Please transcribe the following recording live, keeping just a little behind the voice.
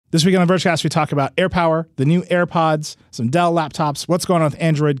This week on the Vergecast, we talk about AirPower, the new AirPods, some Dell laptops, what's going on with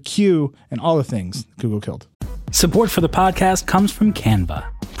Android, Q, and all the things Google killed. Support for the podcast comes from Canva.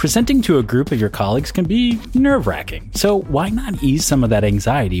 Presenting to a group of your colleagues can be nerve-wracking, so why not ease some of that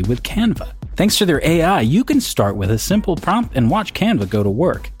anxiety with Canva? Thanks to their AI, you can start with a simple prompt and watch Canva go to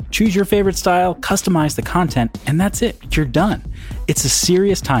work. Choose your favorite style, customize the content, and that's it. You're done. It's a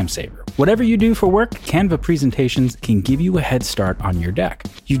serious time saver. Whatever you do for work, Canva presentations can give you a head start on your deck.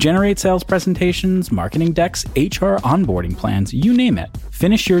 You generate sales presentations, marketing decks, HR onboarding plans, you name it.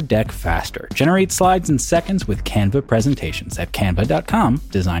 Finish your deck faster. Generate slides in seconds with Canva presentations at canva.com,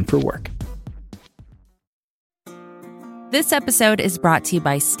 designed for work. This episode is brought to you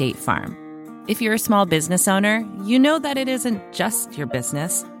by State Farm. If you're a small business owner, you know that it isn't just your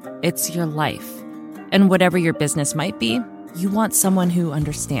business, it's your life. And whatever your business might be, you want someone who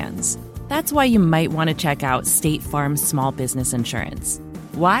understands. That's why you might want to check out State Farm Small Business Insurance.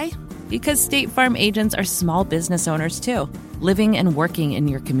 Why? Because State Farm agents are small business owners too, living and working in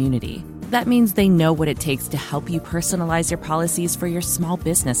your community. That means they know what it takes to help you personalize your policies for your small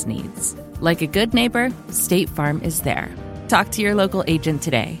business needs. Like a good neighbor, State Farm is there. Talk to your local agent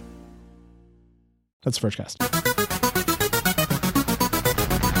today. That's the Vergecast.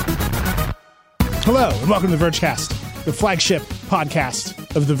 Hello, and welcome to the Vergecast, the flagship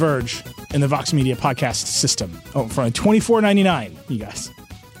podcast of The Verge and the Vox Media podcast system. Oh, for $24.99, you guys.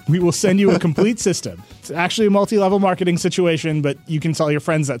 We will send you a complete system. It's actually a multi-level marketing situation, but you can tell your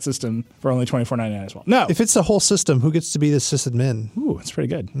friends that system for only $24.99 as well. No. If it's the whole system, who gets to be the sysadmin? Ooh, that's pretty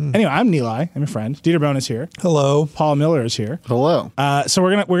good. Anyway, I'm Nilay. I'm your friend. Dieter Bohn is here. Hello. Paul Miller is here. Hello. So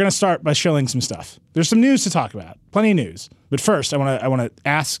we're gonna start by shilling some stuff. There's some news to talk about. Plenty of news. But first, I want to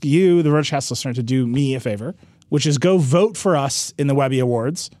ask you, the Vergecast listener, to do me a favor, which is go vote for us in the Webby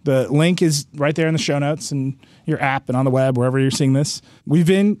Awards. The link is right there in the show notes and your app and on the web, wherever you're seeing this. We've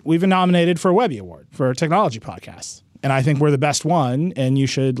been nominated for a Webby Award for a technology podcast. And I think we're the best one, and you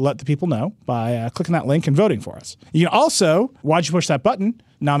should let the people know by clicking that link and voting for us. You can also, why'd you push that button,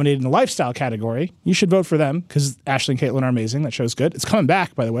 nominated in the lifestyle category. You should vote for them because Ashley and Caitlin are amazing. That show's good. It's coming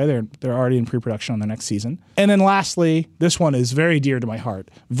back, by the way. They're already in pre-production on the next season. And then lastly, this one is very dear to my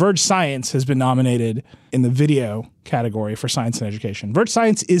heart. Verge Science has been nominated in the video category for science and education. Verge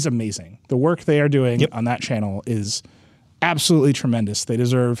Science is amazing. The work they are doing on that channel is absolutely tremendous. They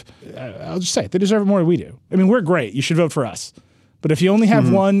deserve, I'll just say it, they deserve more than we do. I mean, we're great. You should vote for us. But if you only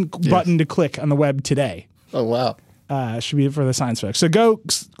have one button to click on the web today. Oh, wow. It should be for the science folks. So go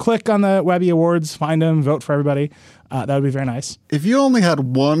click on the Webby Awards, find them, vote for everybody. That would be very nice. If you only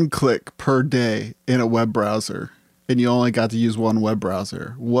had one click per day in a web browser and you only got to use one web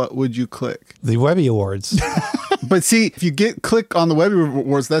browser, what would you click? The Webby Awards. But see, if you click on the Webby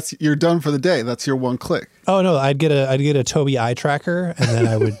Awards, you're done for the day. That's your one click. Oh no, I'd get a Tobii eye tracker, and then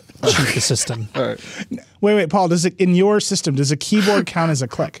I would cheat the system. All right. Wait, Paul. In your system, does a keyboard count as a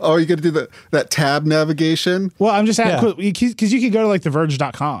click? Oh, you got to do that tab navigation. Well, I'm just asking because you could go to like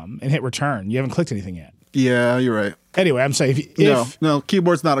theverge.com and hit return. You haven't clicked anything yet. Yeah, you're right. Anyway, I'm saying if no,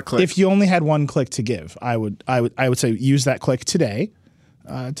 keyboard's not a click. If you only had one click to give, I would say use that click today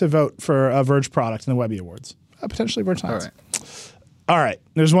to vote for a Verge product in the Webby Awards. Potentially Verge Science. All right.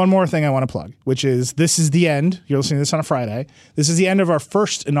 There's one more thing I want to plug, which is this is the end. You're listening to this on a Friday. This is the end of our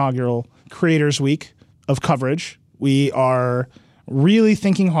first inaugural Creators Week of coverage. We are really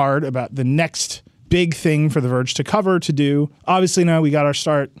thinking hard about the next big thing for The Verge to cover, to do. Obviously, now we got our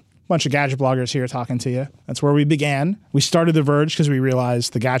start. Bunch of gadget bloggers here talking to you. That's where we began. We started The Verge because we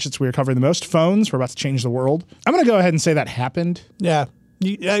realized the gadgets we were covering the most, phones, were about to change the world. I'm going to go ahead and say that happened. Yeah.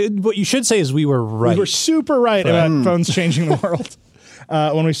 What you should say is we were right. We were super right about phones changing the world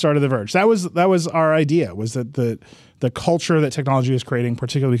when we started The Verge. That was our idea, was that the culture that technology is creating,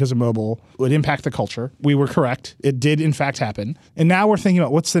 particularly because of mobile, would impact the culture. We were correct. It did, in fact, happen. And now we're thinking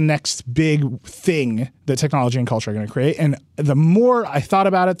about what's the next big thing that technology and culture are going to create. And the more I thought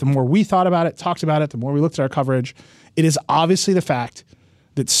about it, the more we thought about it, talked about it, the more we looked at our coverage, it is obviously the fact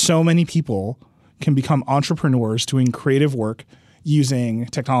that so many people can become entrepreneurs doing creative work using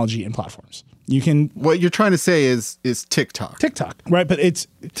technology and platforms. You can. What you're trying to say is TikTok. TikTok, right? But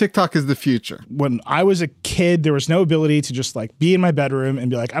TikTok is the future. When I was a kid, there was no ability to just like be in my bedroom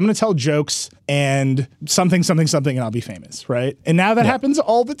and be like, I'm going to tell jokes and something, and I'll be famous, right? And now that happens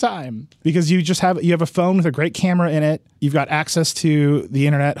all the time because you have a phone with a great camera in it. You've got access to the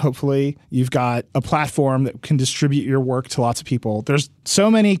internet, hopefully. You've got a platform that can distribute your work to lots of people. There's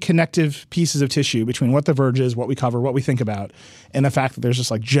so many connective pieces of tissue between what The Verge is, what we cover, what we think about, and the fact that there's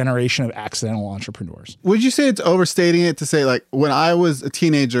this like generation of accidental entrepreneurs. Would you say it's overstating it to say like when I was a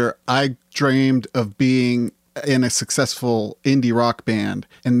teenager, I dreamed of being in a successful indie rock band,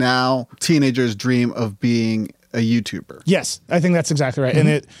 and now teenagers dream of being a YouTuber. Yes, I think that's exactly right.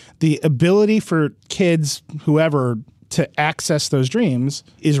 And the ability for kids, whoever, to access those dreams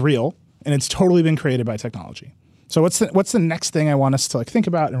is real, and it's totally been created by technology. So what's the next thing I want us to think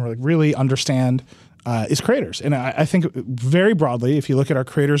about and really understand is creators. And I think very broadly, if you look at our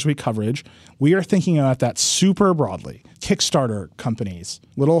Creators Week coverage, we are thinking about that super broadly. Kickstarter companies,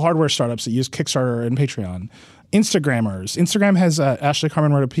 little hardware startups that use Kickstarter and Patreon. Instagrammers. Instagram has, Ashley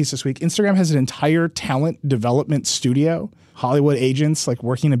Carmen wrote a piece this week, Instagram has an entire talent development studio, Hollywood agents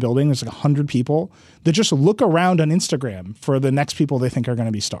working in a building. There's 100 people that just look around on Instagram for the next people they think are going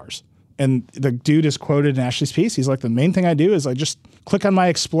to be stars. And the dude is quoted in Ashley's piece. He's like, the main thing I do is I just click on my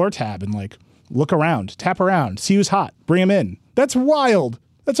Explore tab and look around, tap around, see who's hot, bring him in. That's wild.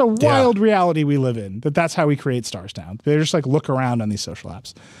 That's a wild reality we live in, that's how we create stars now. They just look around on these social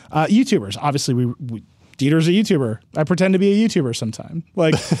apps. YouTubers, obviously we Dieter's a YouTuber. I pretend to be a YouTuber sometime.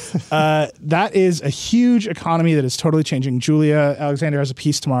 That is a huge economy that is totally changing. Julia Alexander has a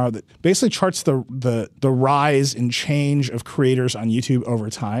piece tomorrow that basically charts the rise and change of creators on YouTube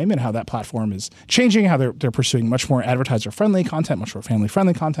over time and how that platform is changing, how they're pursuing much more advertiser-friendly content, much more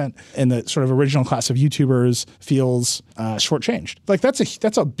family-friendly content, and the sort of original class of YouTubers feels shortchanged.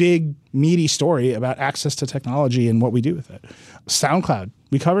 That's a big, meaty story about access to technology and what we do with it. SoundCloud.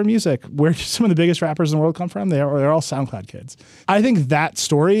 We cover music. Where do some of the biggest rappers in the world come from? They're all SoundCloud kids. I think that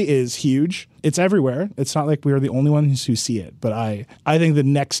story is huge. It's everywhere. It's not like we are the only ones who see it. But I think the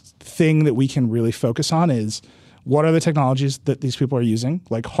next thing that we can really focus on is what are the technologies that these people are using?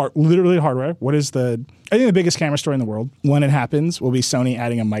 Literally hardware. I think the biggest camera story in the world, when it happens, will be Sony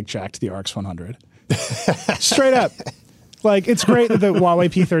adding a mic jack to the RX 100. Straight up. It's great that the Huawei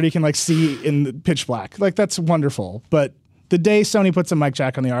P30 can see in the pitch black. That's wonderful. But the day Sony puts a mic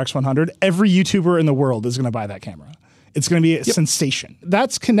jack on the RX 100, every YouTuber in the world is going to buy that camera. It's going to be a sensation.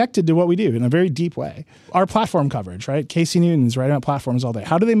 That's connected to what we do in a very deep way. Our platform coverage, right? Casey Newton's writing about platforms all day.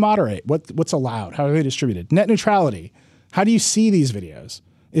 How do they moderate? What's allowed? How are they distributed? Net neutrality. How do you see these videos?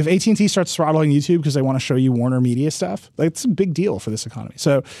 If AT&T starts throttling YouTube because they want to show you Warner Media stuff, it's a big deal for this economy.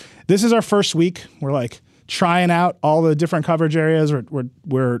 So this is our first week. We're trying out all the different coverage areas.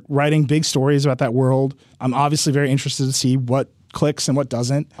 We're writing big stories about that world. I'm obviously very interested to see what clicks and what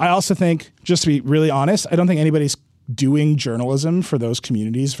doesn't. I also think, just to be really honest, I don't think anybody's doing journalism for those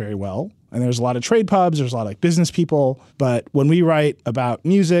communities very well. And there's a lot of trade pubs, there's a lot of business people. But when we write about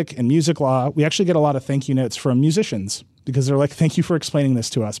music and music law, we actually get a lot of thank you notes from musicians because they're thank you for explaining this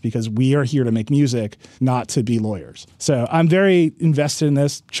to us because we are here to make music, not to be lawyers. So I'm very invested in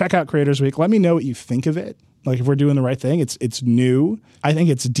this. Check out Creators Week. Let me know what you think of it. If we're doing the right thing, it's new. I think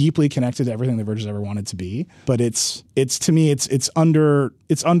it's deeply connected to everything The Verge has ever wanted to be. But it's to me, it's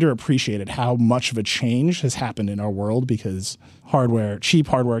underappreciated how much of a change has happened in our world because cheap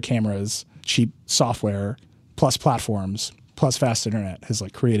hardware cameras, cheap software, plus platforms, plus fast internet has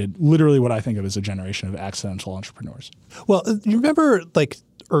created literally what I think of as a generation of accidental entrepreneurs. Well, you remember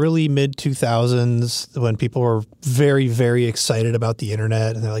early mid-2000s when people were very, very excited about the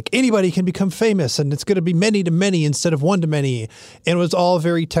internet and they're anybody can become famous and it's going to be many to many instead of one to many. And it was all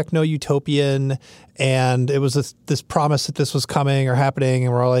very techno-utopian and it was this promise that this was coming or happening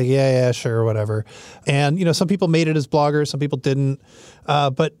and we're all yeah, sure, whatever. And, some people made it as bloggers, some people didn't.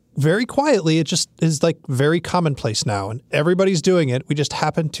 But very quietly, it just is very commonplace now and everybody's doing it. We just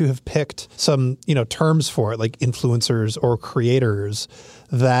happen to have picked some, terms for it like influencers or creators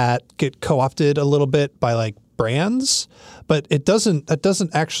that get co-opted a little bit by brands, but that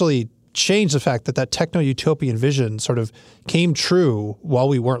doesn't actually change the fact that techno-utopian vision sort of came true while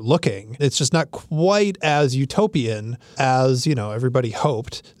we weren't looking. It's just not quite as utopian as, everybody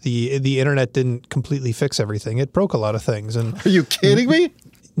hoped. The internet didn't completely fix everything. It broke a lot of things. And are you kidding me?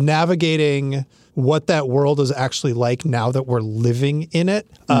 Navigating what that world is actually like now that we're living in it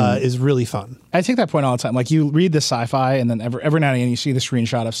is really fun. I take that point all the time. You read the sci-fi and then every now and again you see the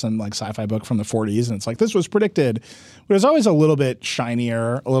screenshot of some sci-fi book from the 40s and it's this was predicted. But it's always a little bit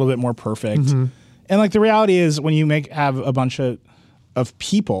shinier, a little bit more perfect. Mm-hmm. And the reality is when you have a bunch of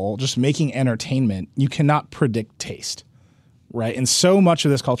people just making entertainment, you cannot predict taste, right? And so much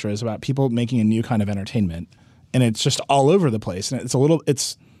of this culture is about people making a new kind of entertainment and it's just all over the place. And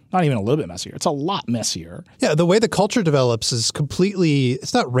it's not even a little bit messier. It's a lot messier. Yeah, the way the culture develops is completely,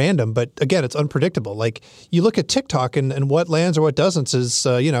 it's not random, but again, it's unpredictable. You look at TikTok and what lands or what doesn't is,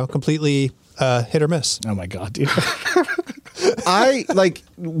 completely hit or miss. Oh my God, dude.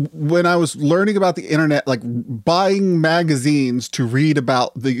 when I was learning about the internet, like buying magazines to read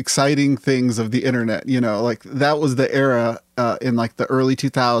about the exciting things of the internet, like that was the era in like the early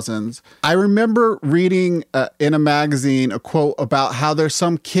 2000s. I remember reading in a magazine a quote about how there's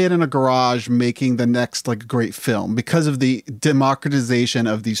some kid in a garage making the next like great film because of the democratization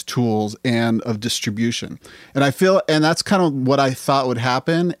of these tools and of distribution. And that's kind of what I thought would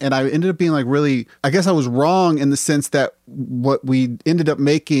happen. And I ended up being like really, I guess I was wrong in the sense that what we ended up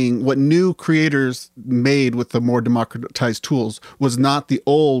making, what new creators made with the more democratized tools was not the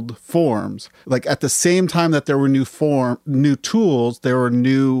old forms. Like at the same time that there were new tools, there were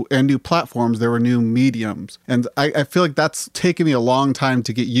new platforms, there were new mediums. And I feel like that's taken me a long time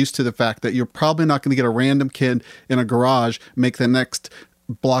to get used to the fact that you're probably not going to get a random kid in a garage make the next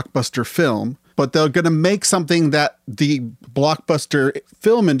blockbuster film, but they're going to make something that the blockbuster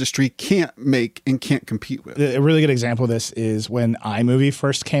film industry can't make and can't compete with. A really good example of this is when iMovie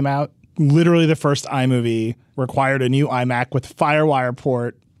first came out. Literally the first iMovie required a new iMac with FireWire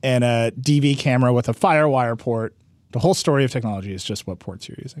port and a DV camera with a FireWire port. The whole story of technology is just what ports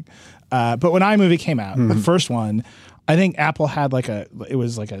you're using. But when iMovie came out, the first one, I think Apple had it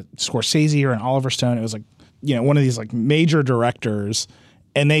was like a Scorsese or an Oliver Stone. It was like, one of these like major directors.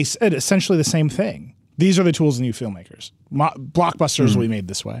 And they said essentially the same thing. These are the tools of new filmmakers. Blockbusters will be made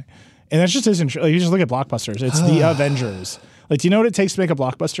this way. And that's just isn't true. Like, you just look at blockbusters. It's the Avengers. Like, do you know what it takes to make a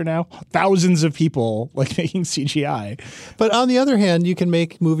blockbuster now? Thousands of people like making CGI. But on the other hand, you can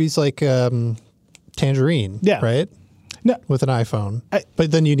make movies like Tangerine, right? No, with an iPhone.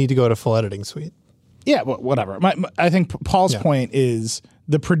 But then you need to go to full editing suite. Yeah, well, whatever. I think Paul's point is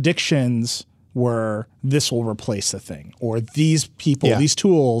the predictions were this will replace the thing, or these people, these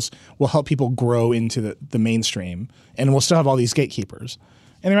tools will help people grow into the mainstream, and we'll still have all these gatekeepers.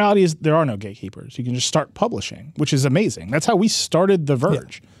 And the reality is there are no gatekeepers. You can just start publishing, which is amazing. That's how we started The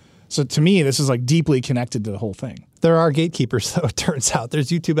Verge. So to me, this is like deeply connected to the whole thing. There are gatekeepers, though, it turns out. There's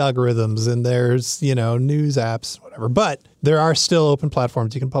YouTube algorithms and there's, news apps, whatever. But there are still open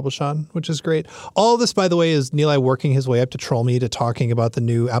platforms you can publish on, which is great. All of this, by the way, is Nilay working his way up to troll me to talking about the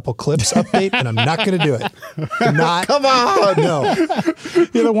new Apple Clips update, and I'm not going to do it. Come on! No.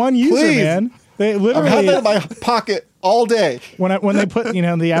 You're the one user, man. They literally, I've had that in my pocket all day. When they put the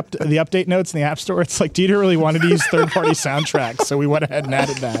update notes in the App Store, it's like Dieter really wanted to use third-party soundtracks, so we went ahead and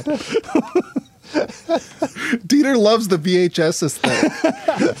added that. Dieter loves the VHS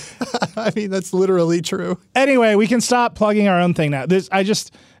aesthetic. I mean, that's literally true. Anyway, we can stop plugging our own thing now.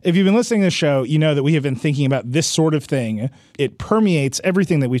 If you've been listening to the show, you know that we have been thinking about this sort of thing. It permeates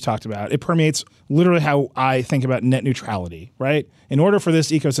everything that we've talked about. It permeates literally how I think about net neutrality, right? In order for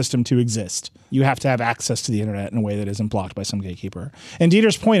this ecosystem to exist, you have to have access to the internet in a way that isn't blocked by some gatekeeper. And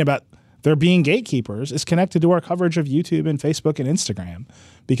Dieter's point about there being gatekeepers is connected to our coverage of YouTube and Facebook and Instagram,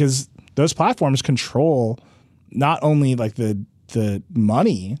 because those platforms control not only like the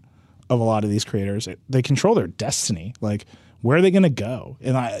money of a lot of these creators, they control their destiny. Like, where are they going to go?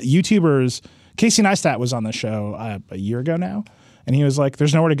 And YouTubers, Casey Neistat was on the show a year ago now, and he was like,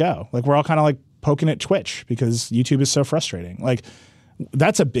 there's nowhere to go. Like, we're all kind of like poking at Twitch because YouTube is so frustrating. Like,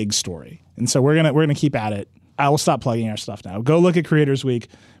 that's a big story. And so we're gonna keep at it. I will stop plugging our stuff now. Go look at Creators Week.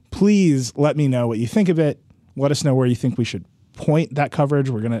 Please let me know what you think of it. Let us know where you think we should point that coverage.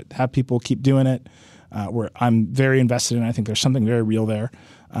 We're going to have people keep doing it. I'm very invested in it. I think there's something very real there.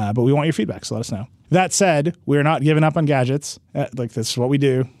 But we want your feedback, so let us know. That said, we're not giving up on gadgets. Like, this is what we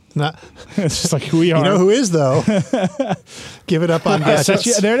do. It's just like who we are. You know who is, though? Give it up on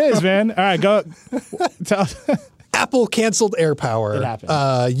gadgets. There it is, man. All right, go. Apple canceled AirPower. It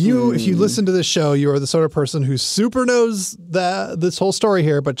happened. If you listen to this show, you are the sort of person who super knows this whole story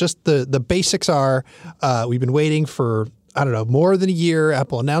here, but just the basics are, we've been waiting for, I don't know, more than a year.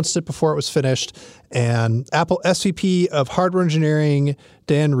 Apple announced it before it was finished. And Apple SVP of hardware engineering,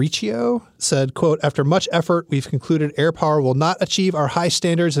 Dan Riccio, said, quote, after much effort, we've concluded AirPower will not achieve our high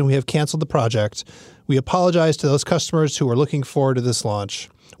standards and we have canceled the project. We apologize to those customers who are looking forward to this launch.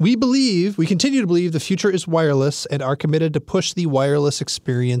 We continue to believe the future is wireless and are committed to push the wireless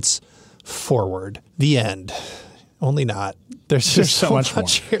experience forward. The end. Only not. There's so much more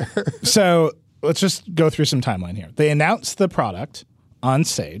here. So let's just go through some timeline here. They announced the product on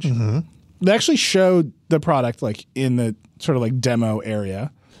stage. Mm-hmm. They actually showed the product like in the sort of like demo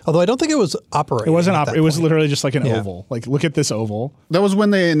area. Although I don't think it was operating. It wasn't operating. It was literally just like an oval. Like, look at this oval. That was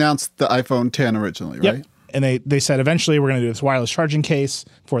when they announced the iPhone 10 originally, right? Yep. And they said eventually we're going to do this wireless charging case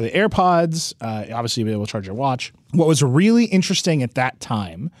for the AirPods. Obviously, you'll be able to charge your watch. What was really interesting at that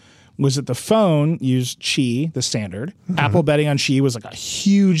time was that the phone used Qi, the standard. Mm-hmm. Apple betting on Qi was like a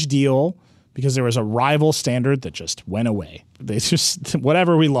huge deal because there was a rival standard that just went away. They just,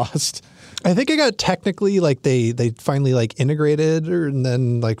 whatever we lost. I think it got technically like they finally like integrated and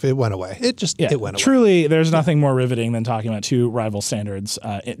then like it went away. It went away. Truly, there's nothing more riveting than talking about two rival standards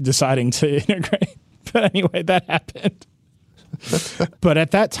deciding to integrate. But anyway, that happened. But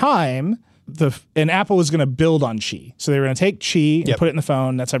at that time, Apple was going to build on Qi. So they were going to take Qi and put it in the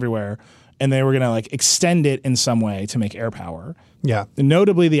phone. That's everywhere. And they were going to like extend it in some way to make AirPower. Yeah. And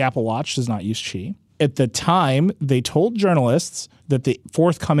notably, the Apple Watch does not use Qi. At the time, they told journalists that the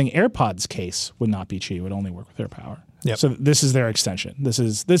forthcoming AirPods case would not be Qi. It would only work with AirPower. Yep. So this is their extension. This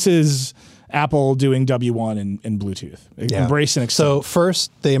is Apple doing W1 in Bluetooth. Embrace and extend. So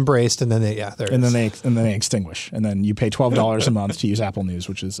first they embraced, and then then they extinguish, and then you pay $12 a month to use Apple News,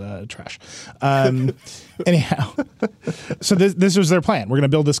 which is trash. Anyhow, so this was their plan. We're going to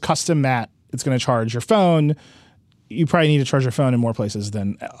build this custom mat. It's going to charge your phone. You probably need to charge your phone in more places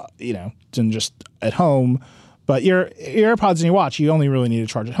than than just at home. But your AirPods and your watch, you only really need to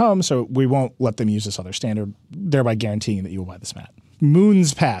charge at home, so we won't let them use this other standard, thereby guaranteeing that you will buy this mat.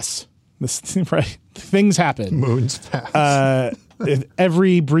 Moons pass. Right? Things happen. Moons pass.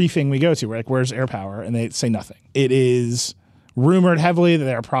 Every briefing we go to, we're like, where's AirPower? And they say nothing. It is rumored heavily that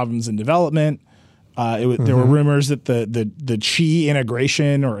there are problems in development. There were rumors that the Qi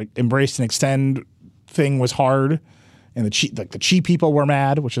integration or embrace and extend thing was hard, and the Qi people were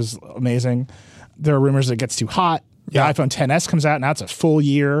mad, which is amazing. There are rumors that it gets too hot. The iPhone XS comes out, now it's a full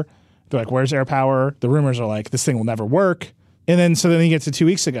year. They're like, where's AirPower? The rumors are like, this thing will never work. And then you get to 2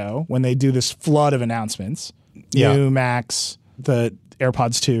 weeks ago when they do this flood of announcements. New Max, the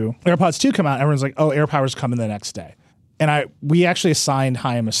AirPods 2. AirPods 2 come out, and everyone's like, oh, AirPower's coming the next day. And we actually assigned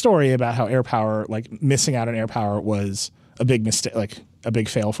Chaim a story about how AirPower, like missing out on AirPower was a big mistake, like a big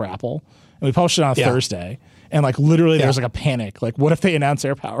fail for Apple. And we published it on a Thursday. And like literally there was like a panic. Like what if they announce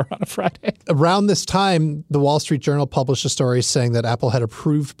AirPower on a Friday? Around this time, the Wall Street Journal published a story saying that Apple had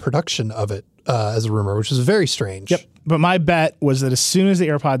approved production of it as a rumor, which is very strange. Yep. But my bet was that as soon as the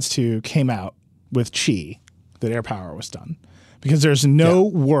AirPods 2 came out with Qi, that AirPower was done. Because there's no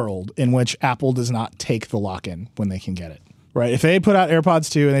world in which Apple does not take the lock-in when they can get it. Right? If they put out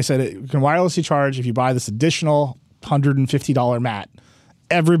AirPods 2 and they said it can wirelessly charge if you buy this additional $150 mat,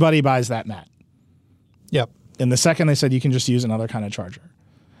 everybody buys that mat. Yep. And the second they said you can just use another kind of charger.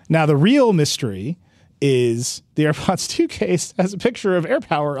 Now, the real mystery is the AirPods 2 case has a picture of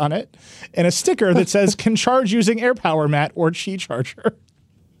AirPower on it and a sticker that says can charge using AirPower mat or Qi charger.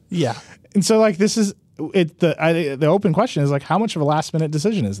 Yeah. And so like this is it. The open question is like, how much of a last minute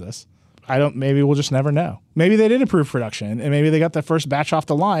decision is this? Maybe we'll just never know. Maybe they did approve production and maybe they got the first batch off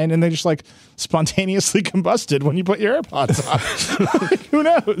the line and they just like spontaneously combusted when you put your AirPods on. Like, who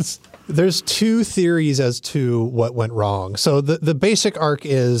knows? There's two theories as to what went wrong. So the basic arc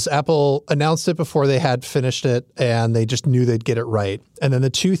is Apple announced it before they had finished it and they just knew they'd get it right. And then the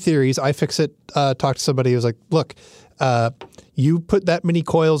two theories, iFixit talked to somebody who was like, look, you put that many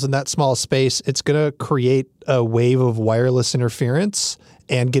coils in that small space, it's going to create a wave of wireless interference.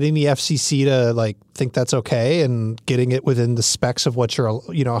 And getting the FCC to like think that's okay and getting it within the specs of what you're,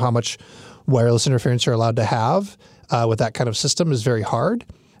 how much wireless interference you're allowed to have with that kind of system is very hard.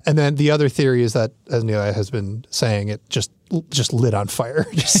 And then the other theory is that, as Neil has been saying, it just lit on fire.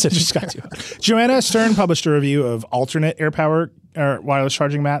 just got too hard. Joanna Stern published a review of alternate AirPower or wireless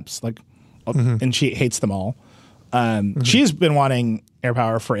charging maps, and she hates them all. She's been wanting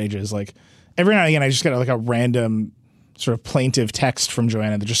AirPower for ages. Like every now and again, I just get like a random sort of plaintive text from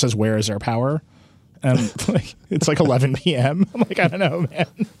Joanna that just says, where is AirPower? And like, it's like 11 p.m. I'm like, I don't know, man.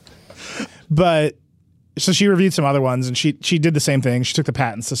 But so she reviewed some other ones and she did the same thing. She took the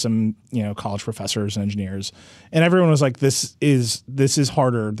patents to some, college professors and engineers. And everyone was like, this is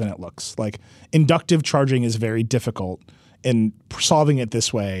harder than it looks. Like inductive charging is very difficult and solving it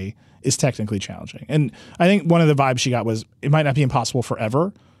this way is technically challenging. And I think one of the vibes she got was it might not be impossible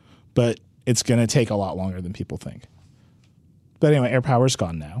forever, but it's going to take a lot longer than people think. But anyway, AirPower's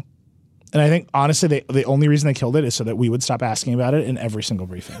gone now. And I think, honestly, the only reason they killed it is so that we would stop asking about it in every single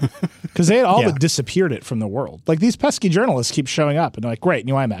briefing. Because they had all but disappeared it from the world. Like, these pesky journalists keep showing up and they're like, great,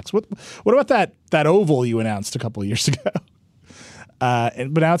 new iMacs. What about that oval you announced a couple of years ago? But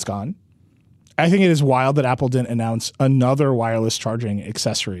now it's gone. I think it is wild that Apple didn't announce another wireless charging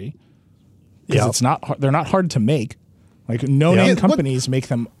accessory. Because they're not hard to make. Like, no-name companies make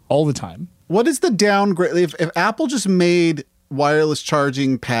them all the time. What is the downgrade? If Apple just made wireless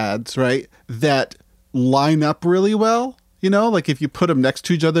charging pads, right, that line up really well, like if you put them next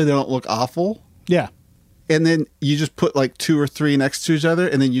to each other, they don't look awful. Yeah. And then you just put like 2 or 3 next to each other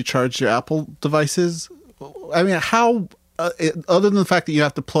and then you charge your Apple devices. I mean, how other than the fact that you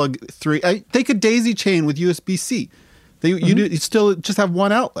have to plug they could daisy chain with USB-C. You still just have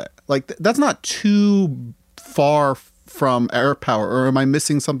one outlet. Like that's not too far from AirPower, or am I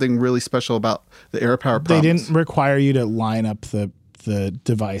missing something really special about the AirPower promise? They didn't require you to line up the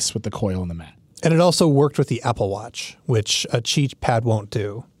device with the coil and the mat. And it also worked with the Apple Watch, which a Qi pad won't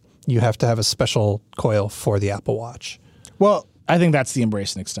do. You have to have a special coil for the Apple Watch. Well, I think that's the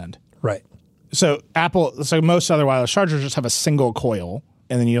embrace and extend. Right. So most other wireless chargers just have a single coil,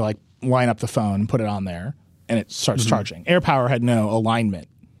 and then you like line up the phone, put it on there, and it starts charging. AirPower had no alignment.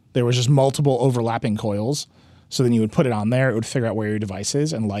 There was just multiple overlapping coils. So then you would put it on there, it would figure out where your device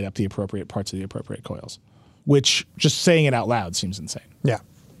is and light up the appropriate parts of the appropriate coils, which just saying it out loud seems insane. Yeah.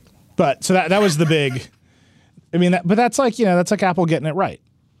 But so that was the big, I mean, but that's like, that's like Apple getting it right.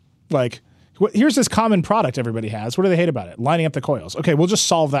 Like, here's this common product everybody has. What do they hate about it? Lining up the coils. Okay, we'll just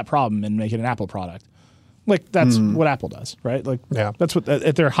solve that problem and make it an Apple product. Like, that's what Apple does, right? Like, that's what,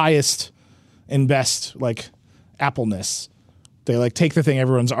 at their highest and best, like, Apple-ness, they, like, take the thing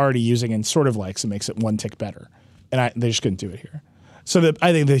everyone's already using and sort of likes and makes it one tick better. And they just couldn't do it here. So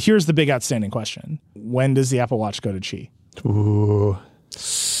I think here's the big outstanding question. When does the Apple Watch go to Qi? Ooh.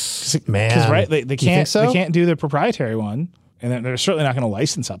 Man. Because, right, they can't so? They can't do the proprietary one. And they're certainly not going to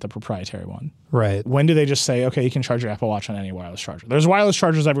license out the proprietary one. Right. When do they just say, okay, you can charge your Apple Watch on any wireless charger? There's wireless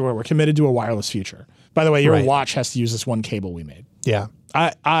chargers everywhere. We're committed to a wireless future. By the way, your watch has to use this one cable we made. Yeah.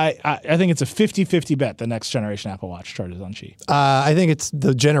 I think it's a 50-50 bet the next generation Apple Watch charges on Qi. I think it's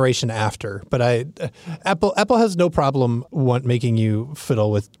the generation after. But Apple has no problem making you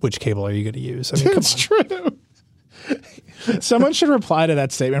fiddle with which cable are you going to use. I mean, It's true. Someone should reply to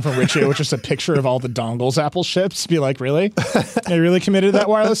that statement from Richie, which is a picture of all the dongles Apple ships. Be like, really? Are you really committed to that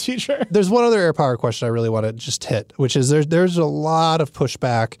wireless feature? There's one other AirPower question I really want to just hit, which is there's a lot of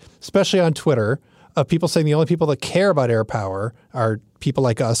pushback, especially on Twitter, of people saying the only people that care about AirPower are people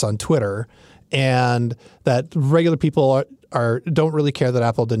like us on Twitter, and that regular people don't really care that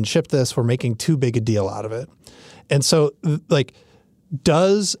Apple didn't ship this. We're making too big a deal out of it. And so, like,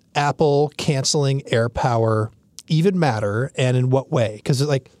 does Apple canceling AirPower even matter, and in what way? Because it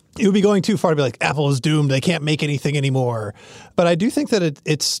would be going too far to be like, Apple is doomed, they can't make anything anymore. But I do think that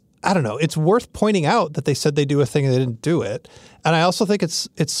it's I don't know, it's worth pointing out that they said they do a thing and they didn't do it. And I also think it's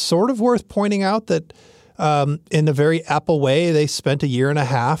sort of worth pointing out that in a very Apple way, they spent a year and a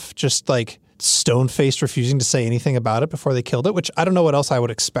half just like stone-faced refusing to say anything about it before they killed it, which I don't know what else I would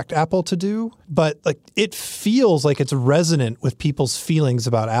expect Apple to do. But like it feels like it's resonant with people's feelings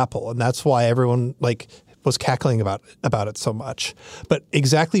about Apple. And that's why everyone was cackling about it so much. But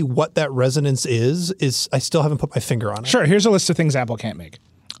exactly what that resonance is I still haven't put my finger on it. Sure. Here's a list of things Apple can't make.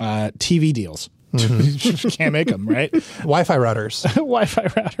 TV deals. Can't make them, right? Wi-Fi routers. Wi-Fi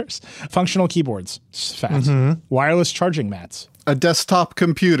routers. Functional keyboards. Fast. Wireless charging mats. A desktop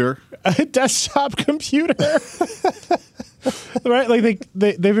computer. A desktop computer. Right? Like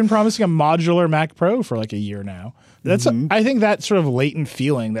they've been promising a modular Mac Pro for like a year now. That's I think that sort of latent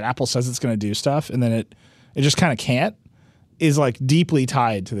feeling that Apple says it's going to do stuff and then it just kind of can't is like deeply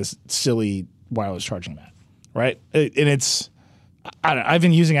tied to this silly wireless charging mat, right? And it's I don't know, I've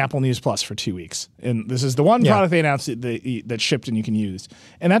been using Apple News Plus for 2 weeks, and this is the one product they announced that shipped and you can use,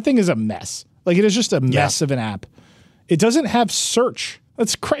 and that thing is a mess. Like it is just a mess of an app. It doesn't have search.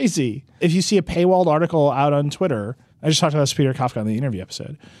 That's crazy. If you see a paywalled article out on Twitter, I just talked about this Peter Kafka on the interview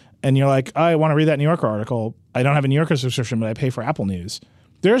episode, and you're like, I want to read that New Yorker article. I don't have a New Yorker subscription, but I pay for Apple News.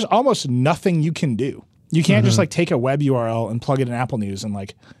 There's almost nothing you can do. You can't just like take a web URL and plug it in Apple News and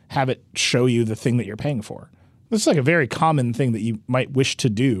like have it show you the thing that you're paying for. This is like a very common thing that you might wish to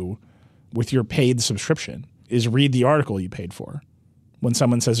do with your paid subscription is read the article you paid for when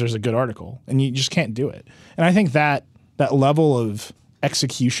someone says there's a good article, and you just can't do it. And I think that level of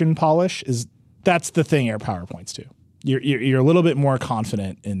execution polish that's the thing AirPower points to. You're a little bit more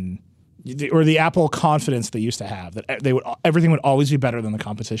confident in, or the Apple confidence they used to have that everything would always be better than the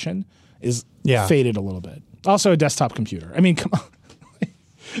competition is faded a little bit. Also a desktop computer. I mean, come on,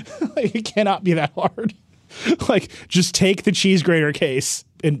 like, it cannot be that hard. Like, just take the cheese grater case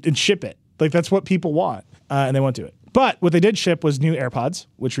and ship it. Like, that's what people want, and they won't do it. But what they did ship was new AirPods,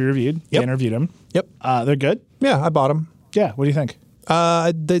 which we reviewed. Yep. Dan reviewed them. Yep. They're good. Yeah, I bought them. Yeah. What do you think?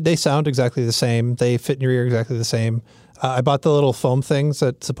 They sound exactly the same. They fit in your ear exactly the same. I bought the little foam things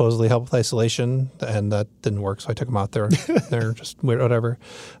that supposedly help with isolation, and that didn't work, so I took them out. They're just weird, whatever.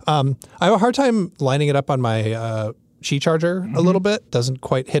 I have a hard time lining it up on my Qi charger a little bit. Doesn't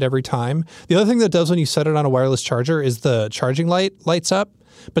quite hit every time. The other thing that does when you set it on a wireless charger is the charging light lights up,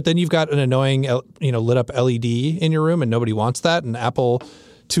 but then you've got an annoying lit up LED in your room, and nobody wants that. And Apple,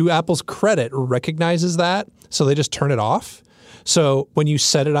 to Apple's credit, recognizes that. so they just turn it off. So when you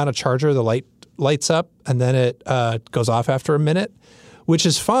set it on a charger, the light lights up and then it goes off after a minute, which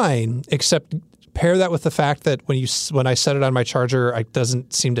is fine, except pair that with the fact that when I set it on my charger, it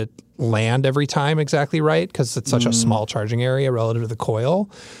doesn't seem to land every time exactly right because it's such a small charging area relative to the coil.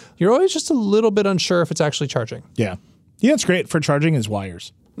 You're always just a little bit unsure if it's actually charging. Yeah. Yeah, it's great for charging is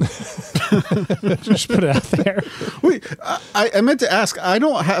wires. Just put it out there. Wait, I meant to ask, I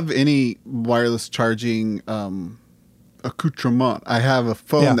don't have any wireless charging accoutrement. I have a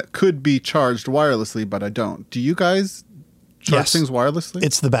phone that could be charged wirelessly, but I don't. Do you guys charge things wirelessly?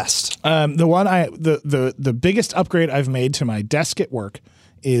 It's the best. The biggest upgrade I've made to my desk at work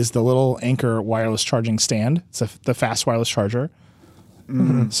is the little Anchor wireless charging stand. It's the fast wireless charger.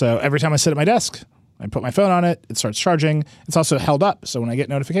 So every time I sit at my desk, I put my phone on it, it starts charging. It's also held up, so when I get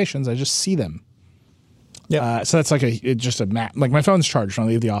notifications, I just see them. Yeah. So that's like just a map. Like my phone's charged when I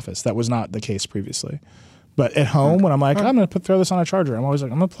leave the office. That was not the case previously. But at home, when I'm like, I'm going to throw this on a charger, I'm always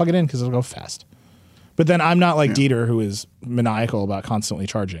like, I'm going to plug it in because it'll go fast. But then I'm not like Dieter, who is maniacal about constantly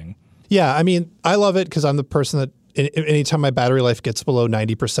charging. Yeah, I mean, I love it because I'm the person that anytime my battery life gets below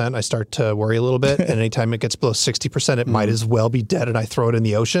 90%, I start to worry a little bit. And anytime it gets below 60%, it might as well be dead and I throw it in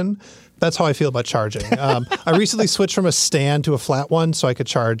the ocean. That's how I feel about charging. I recently switched from a stand to a flat one so I could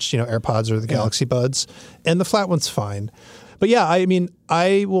charge, AirPods or the Galaxy Buds. And the flat one's fine. But yeah, I mean,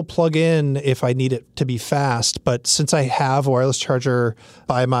 I will plug in if I need it to be fast. But since I have a wireless charger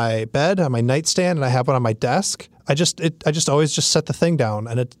by my bed, on my nightstand, and I have one on my desk, I just always just set the thing down,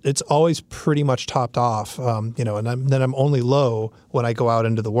 and it's always pretty much topped off. And then I'm only low when I go out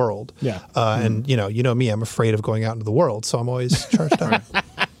into the world. Yeah. And you know me, I'm afraid of going out into the world, so I'm always charged up.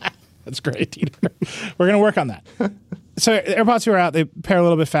 That's great, Dieter. We're going to work on that. So AirPods 2 are out. They pair a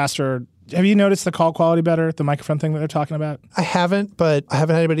little bit faster. Have you noticed the call quality better, the microphone thing that they're talking about? I haven't, but I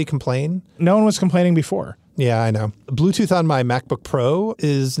haven't had anybody complain. No one was complaining before. Yeah, I know. Bluetooth on my MacBook Pro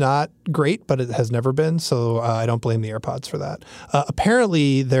is not great, but it has never been, so I don't blame the AirPods for that.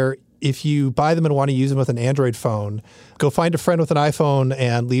 Apparently, if you buy them and want to use them with an Android phone, go find a friend with an iPhone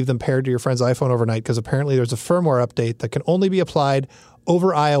and leave them paired to your friend's iPhone overnight, because apparently there's a firmware update that can only be applied over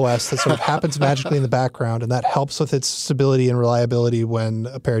iOS that sort of happens magically in the background, and that helps with its stability and reliability when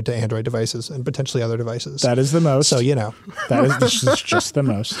paired to Android devices and potentially other devices. That is the most. So, that is just the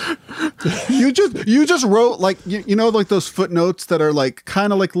most. You just wrote like like those footnotes that are like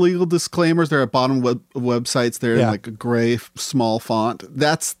kind of like legal disclaimers. They're at bottom websites. They're in like a gray small font.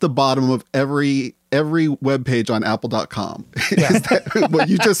 That's the bottom of every web page on apple.com. Is that what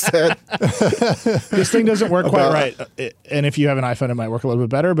you just said? This thing doesn't work quite right. And if you have an iPhone, it might work a little bit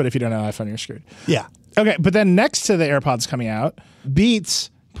better. But if you don't have an iPhone, you're screwed. Yeah. Okay. But then next to the AirPods coming out,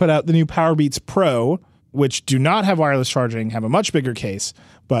 Beats put out the new Power Beats Pro, which do not have wireless charging, have a much bigger case,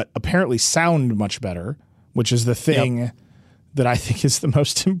 but apparently sound much better, which is the thing that I think is the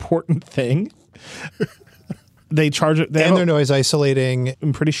most important thing. They charge it. And they're noise isolating.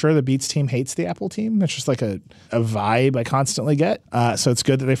 I'm pretty sure the Beats team hates the Apple team. That's just like a vibe I constantly get. So it's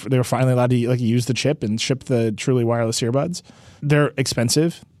good that they were finally allowed to use the chip and ship the truly wireless earbuds. They're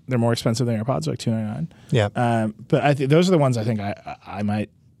expensive. They're more expensive than AirPods, like $299. Yeah. But I think those are the ones I think I might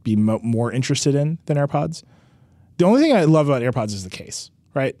be more interested in than AirPods. The only thing I love about AirPods is the case,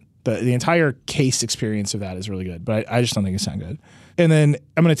 right? The entire case experience of that is really good, but I just don't think it sounds good. And then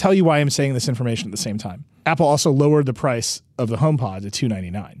I'm going to tell you why I'm saying this information at the same time. Apple also lowered the price of the HomePod to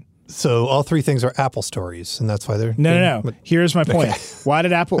 $299. So all three things are Apple stories, and that's why they're... No. Here's my point. Okay.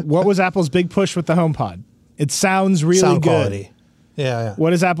 What was Apple's big push with the HomePod? It sounds really Sound good. quality. Yeah.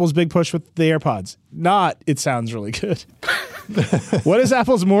 What is Apple's big push with the AirPods? Not, it sounds really good. What is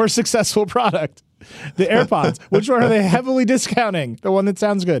Apple's more successful product? The AirPods. Which one are they heavily discounting? The one that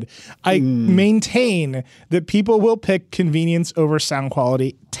sounds good. I maintain that people will pick convenience over sound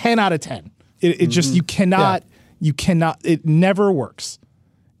quality 10 out of 10. It just, you cannot, it never works.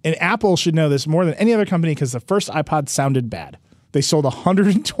 And Apple should know this more than any other company because the first iPod sounded bad. They sold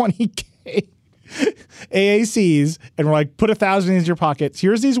 120K AACs and were like, put 1,000 in your pockets.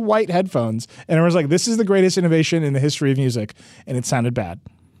 Here's these white headphones. And it was like, this is the greatest innovation in the history of music. And it sounded bad.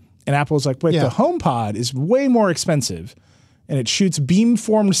 And Apple's like, wait, the HomePod is way more expensive and it shoots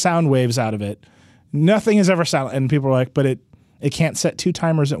beam-formed sound waves out of it. Nothing has ever sounded, and people are like, but it can't set two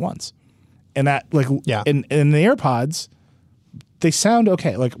timers at once. And that, in the AirPods, they sound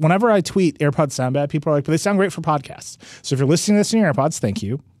okay. Like, whenever I tweet AirPods sound bad, people are like, but they sound great for podcasts. So if you're listening to this in your AirPods, thank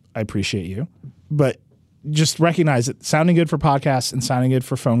you. I appreciate you. But just recognize that sounding good for podcasts and sounding good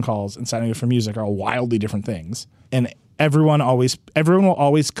for phone calls and sounding good for music are wildly different things. And everyone will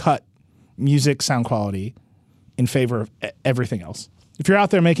always cut music sound quality in favor of everything else. If you're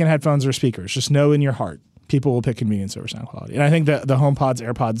out there making headphones or speakers, just know in your heart, people will pick convenience over sound quality. And I think that the HomePods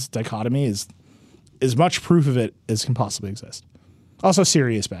AirPods dichotomy is as much proof of it as can possibly exist. Also,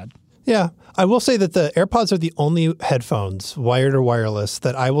 Siri is bad. Yeah. I will say that the AirPods are the only headphones, wired or wireless,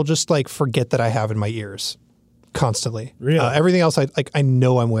 that I will just like forget that I have in my ears constantly. Really? Everything else, I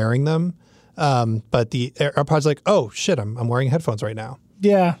know I'm wearing them. But the AirPods, like, oh shit, I'm wearing headphones right now.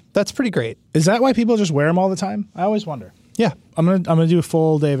 Yeah. That's pretty great. Is that why people just wear them all the time? I always wonder. Yeah. I'm gonna do a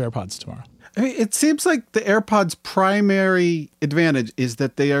full day of AirPods tomorrow. I mean, it seems like the AirPods' primary advantage is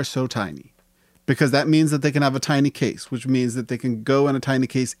that they are so tiny, because that means that they can have a tiny case, which means that they can go in a tiny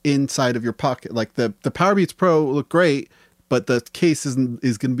case inside of your pocket. Like the Powerbeats Pro look great, but the case is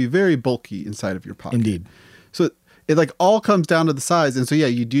going to be very bulky inside of your pocket. Indeed. So it like all comes down to the size. And so, yeah,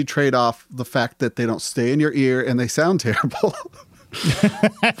 you do trade off the fact that they don't stay in your ear and they sound terrible,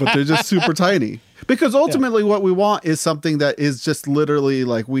 but they're just super tiny. Because ultimately what we want is something that is just literally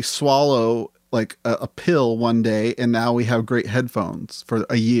like we swallow like a pill one day and now we have great headphones for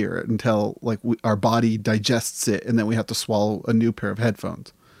a year until like our body digests it and then we have to swallow a new pair of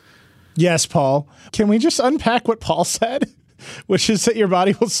headphones. Yes, Paul. Can we just unpack what Paul said? Which is that your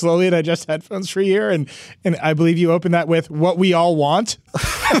body will slowly digest headphones for a year. And I believe you opened that with what we all want.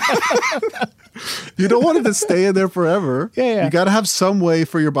 You don't want it to stay in there forever. Yeah. You got to have some way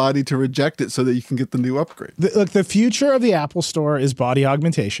for your body to reject it so that you can get the new upgrade. Look, the future of the Apple Store is body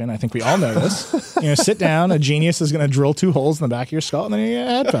augmentation. I think we all know this. Sit down, a genius is going to drill 2 holes in the back of your skull, and then you get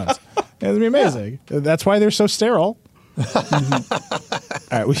headphones. It's going to be amazing. Yeah. That's why they're so sterile. All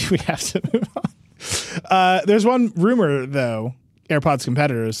right, we have to move on. There's one rumor, though, AirPods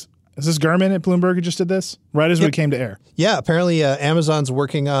competitors. Is this Gurman at Bloomberg who just did this? Right as we came to air. Yeah, apparently Amazon's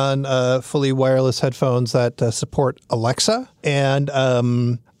working on fully wireless headphones that support Alexa. And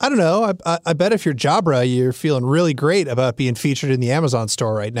I don't know. I bet if you're Jabra, you're feeling really great about being featured in the Amazon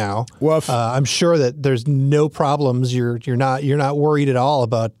store right now. Woof. I'm sure that there's no problems. You're not worried at all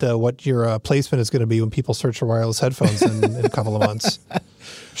about what your placement is going to be when people search for wireless headphones in a couple of months.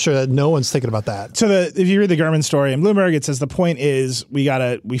 I'm sure that no one's thinking about that. So if you read the Gurman story in Bloomberg, it says the point is we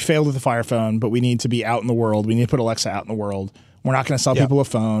failed with the Fire Phone, but we need to be out in the world. We need to put Alexa out in the world. We're not going to sell people a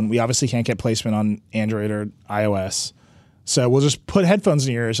phone. We obviously can't get placement on Android or iOS. So we'll just put headphones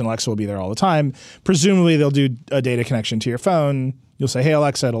in your ears and Alexa will be there all the time. Presumably they'll do a data connection to your phone. You'll say, hey,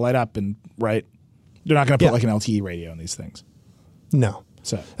 Alexa, it'll light up. And right, they're not going to put like an LTE radio in these things. No.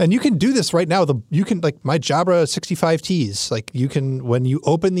 So, and you can do this right now. You can, like my Jabra 65Ts, like you can, when you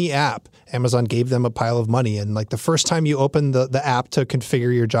open the app, Amazon gave them a pile of money. And like the first time you open the app to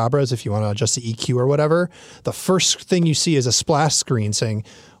configure your Jabras, if you want to adjust the EQ or whatever, the first thing you see is a splash screen saying,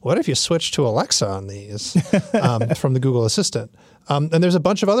 what if you switch to Alexa on these from the Google Assistant? And there's a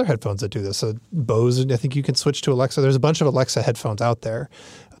bunch of other headphones that do this. So Bose, I think you can switch to Alexa. There's a bunch of Alexa headphones out there.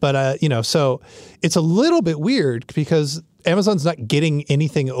 But, so it's a little bit weird because Amazon's not getting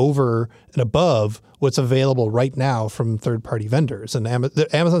anything over and above what's available right now from third-party vendors. And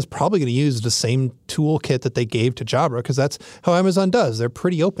Amazon's probably going to use the same toolkit that they gave to Jabra because that's how Amazon does. They're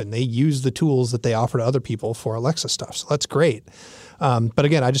pretty open. They use the tools that they offer to other people for Alexa stuff. So that's great. But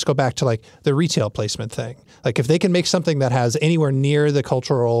again, I just go back to like the retail placement thing. Like if they can make something that has anywhere near the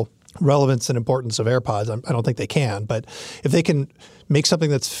cultural relevance and importance of AirPods, I don't think they can. But if they can make something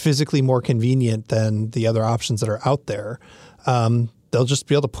that's physically more convenient than the other options that are out there, they'll just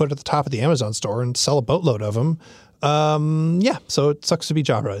be able to put it at the top of the Amazon store and sell a boatload of them. So it sucks to be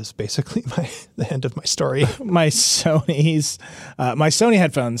Jabra is basically the end of my story. my Sony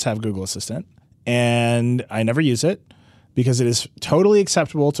headphones have Google Assistant, and I never use it because it is totally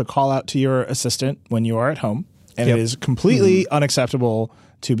acceptable to call out to your assistant when you are at home, and it is completely unacceptable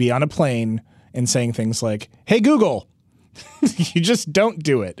to be on a plane and saying things like, hey, Google. You just don't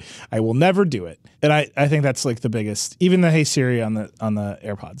do it. I will never do it. And I think that's like the biggest, even the Hey Siri on the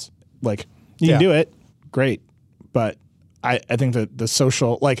AirPods. Like you can do it, great. But I think that the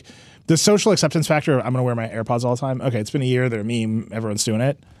social acceptance factor of I'm going to wear my AirPods all the time. Okay, it's been a year, they're a meme, everyone's doing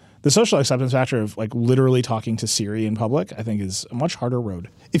it. The social acceptance factor of like literally talking to Siri in public, I think is a much harder road.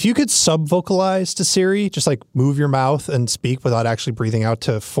 If you could sub-vocalize to Siri, just like move your mouth and speak without actually breathing out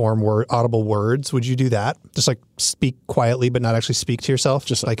to form audible words, would you do that? Just like speak quietly but not actually speak to yourself?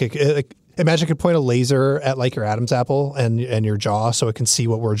 Just like imagine I could point a laser at like your Adam's apple and your jaw so it can see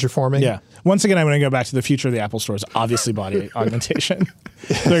what words you're forming. Yeah. Once again, I'm going to go back to the future of the Apple Store is obviously body augmentation.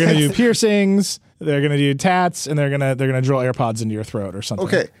 They're going to do piercings. They're going to do tats, and they're going to drill AirPods into your throat or something.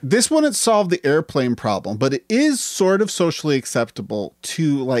 Okay, this wouldn't solve the airplane problem, but it is sort of socially acceptable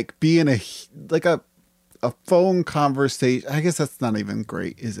to like be in a phone conversation. I guess that's not even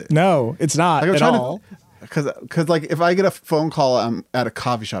great, is it? No, it's not at all. Because like if I get a phone call, I'm at a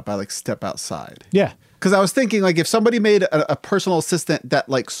coffee shop, I like step outside. Yeah. Because I was thinking, like, if somebody made a personal assistant that,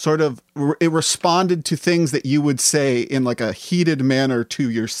 like, sort of it responded to things that you would say in, like, a heated manner to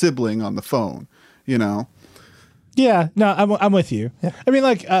your sibling on the phone, you know? Yeah, no, I'm with you. Yeah. I mean,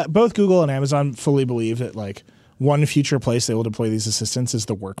 like, both Google and Amazon fully believe that, like, one future place they will deploy these assistants is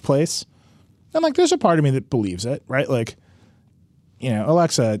the workplace. And, like, there's a part of me that believes it, right? Like, you know,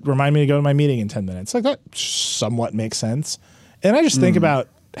 Alexa, remind me to go to my meeting in 10 minutes. Like, that somewhat makes sense. And I just think about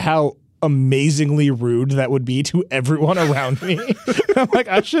how amazingly rude that would be to everyone around me. I'm like,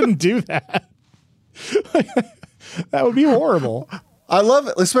 I shouldn't do that. That would be horrible. I love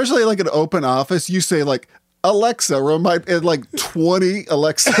it, especially like an open office. You say, like, Alexa, remind, and like 20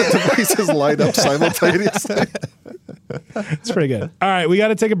 Alexa devices light up simultaneously. It's pretty good. All right, we got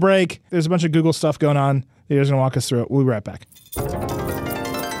to take a break. There's a bunch of Google stuff going on. You're going to walk us through it. We'll be right back.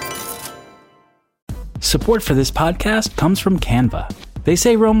 Support for this podcast comes from Canva. They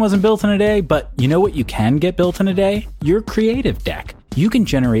say Rome wasn't built in a day, but you know what you can get built in a day? Your creative deck. You can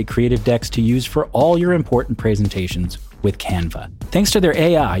generate creative decks to use for all your important presentations with Canva. Thanks to their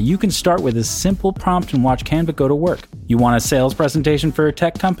AI, you can start with a simple prompt and watch Canva go to work. You want a sales presentation for a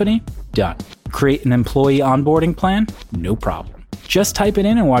tech company? Done. Create an employee onboarding plan? No problem. Just type it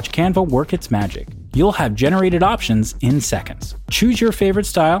in and watch Canva work its magic. You'll have generated options in seconds. Choose your favorite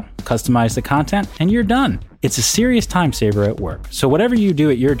style, customize the content, and you're done. It's a serious time saver at work. So whatever you do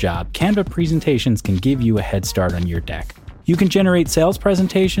at your job, Canva presentations can give you a head start on your deck. You can generate sales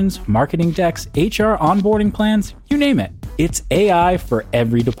presentations, marketing decks, HR onboarding plans, you name it. It's AI for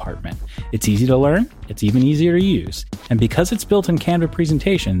every department. It's easy to learn, it's even easier to use. And because it's built in Canva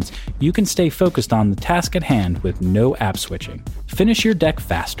presentations, you can stay focused on the task at hand with no app switching. Finish your deck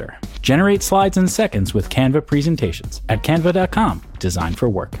faster. Generate slides in seconds with Canva presentations at canva.com, designed for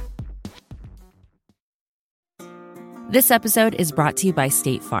work. This episode is brought to you by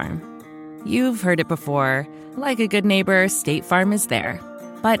State Farm. You've heard it before. Like a good neighbor, State Farm is there.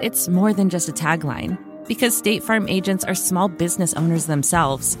 But it's more than just a tagline, because State Farm agents are small business owners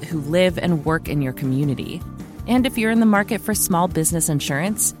themselves who live and work in your community. And if you're in the market for small business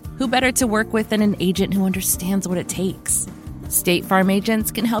insurance, who better to work with than an agent who understands what it takes? State Farm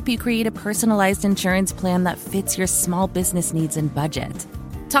agents can help you create a personalized insurance plan that fits your small business needs and budget.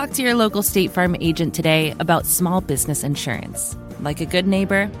 Talk to your local State Farm agent today about small business insurance. Like a good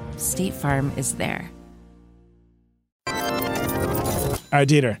neighbor, State Farm is there. All right,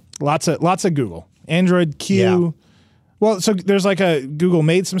 Dieter, lots of Google. Android Q. Yeah. Well, so there's like Google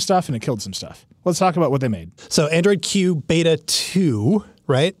made some stuff and it killed some stuff. Let's talk about what they made. So Android Q Beta 2,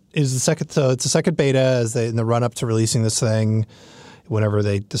 right, is the second. So it's the second beta as in the run up to releasing this thing, whenever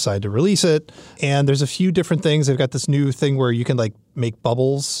they decide to release it. And there's a few different things. They've got this new thing where you can like make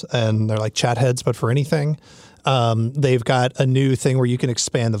bubbles and they're like chat heads, but for anything. They've got a new thing where you can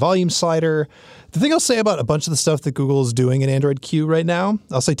expand the volume slider. The thing I'll say about a bunch of the stuff that Google is doing in Android Q right now,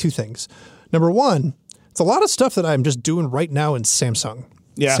 I'll say two things. Number one, it's a lot of stuff that I'm just doing right now in Samsung.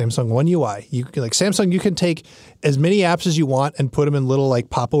 Yeah. Samsung One UI. You can, like Samsung, you can take as many apps as you want and put them in little like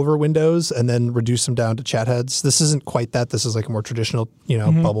popover windows and then reduce them down to chat heads. This isn't quite that. This is like a more traditional,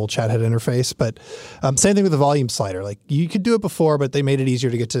 bubble chat head interface. But same thing with the volume slider. Like you could do it before, but they made it easier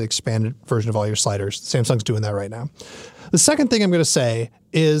to get to the expanded version of all your sliders. Samsung's doing that right now. The second thing I'm going to say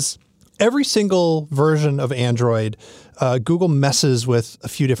is every single version of Android, Google messes with a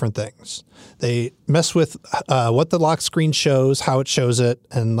few different things. They mess with what the lock screen shows, how it shows it,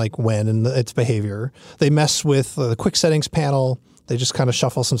 and like when and its behavior. They mess with the quick settings panel. They just kind of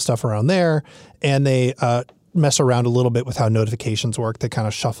shuffle some stuff around there. And they mess around a little bit with how notifications work. They kind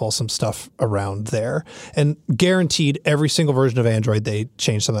of shuffle some stuff around there. And guaranteed every single version of Android, they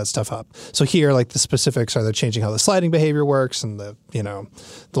change some of that stuff up. So here, like the specifics are they're changing how the sliding behavior works and the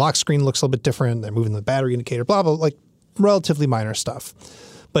lock screen looks a little bit different. They're moving the battery indicator, blah, blah, like relatively minor stuff.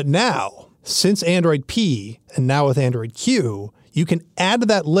 But now, since Android P and now with Android Q, you can add to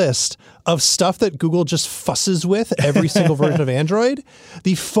that list of stuff that Google just fusses with every single version of Android,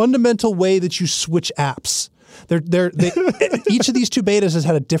 the fundamental way that you switch apps. Each of these two betas has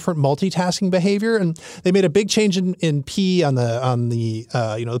had a different multitasking behavior, and they made a big change in P on the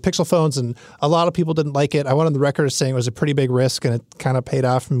Pixel phones, and a lot of people didn't like it. I went on the record as saying it was a pretty big risk, and it kind of paid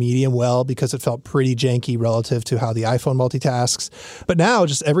off medium well because it felt pretty janky relative to how the iPhone multitasks. But now,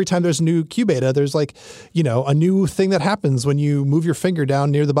 just every time there's a new Q beta, there's like a new thing that happens when you move your finger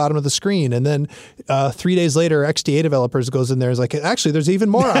down near the bottom of the screen, and then 3 days later, XDA developers goes in there and is like, actually, there's even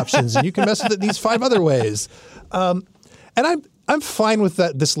more options, and you can mess with it these 5 other ways. And I'm fine with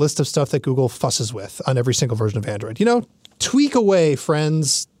this list of stuff that Google fusses with on every single version of Android. Tweak away,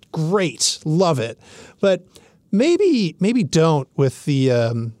 friends. Great, love it. But maybe don't with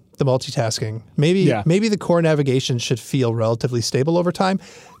the the multitasking. Maybe the core navigation should feel relatively stable over time.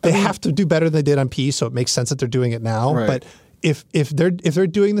 They have to do better than they did on P, so it makes sense that they're doing it now. Right. But if they're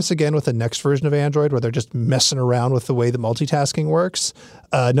doing this again with the next version of Android, where they're just messing around with the way the multitasking works,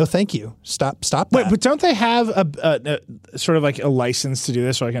 no, thank you. Stop that. Wait, but don't they have a sort of like a license to do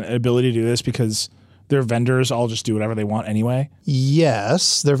this, or like an ability to do this because their vendors all just do whatever they want anyway?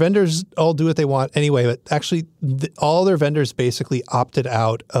 Yes, their vendors all do what they want anyway, but actually all their vendors basically opted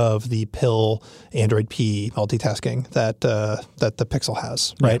out of the pill Android P multitasking that the Pixel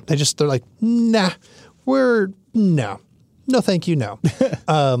has, right? Yeah. They're like, nah, no, thank you, no.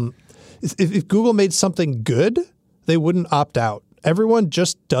 If Google made something good, they wouldn't opt out. Everyone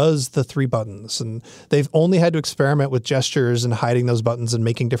just does the 3 buttons, and they've only had to experiment with gestures and hiding those buttons and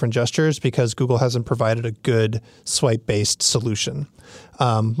making different gestures because Google hasn't provided a good swipe-based solution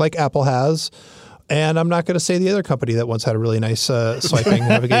like Apple has. And I'm not going to say the other company that once had a really nice swiping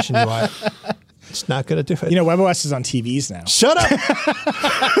navigation UI. It's not going to do it. You know, WebOS is on TVs now. Shut up!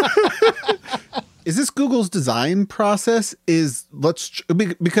 Is this Google's design process?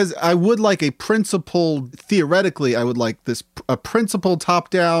 Because I would like theoretically, I would like a principled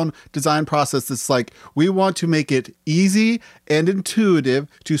top-down design process that's like, we want to make it easy and intuitive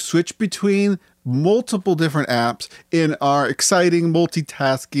to switch between multiple different apps in our exciting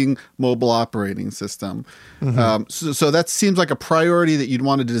multitasking mobile operating system. Mm-hmm. So that seems like a priority that you'd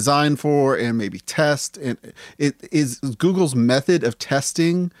want to design for and maybe test. And is Google's method of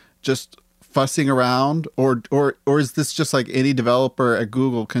testing just fussing around, or is this just like any developer at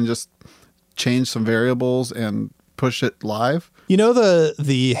Google can just change some variables and push it live? You know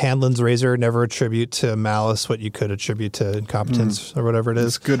the Hanlon's razor, never attribute to malice what you could attribute to incompetence or whatever it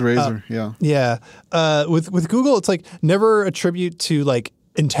is. It's a good razor, yeah. Yeah. With Google, it's like never attribute to like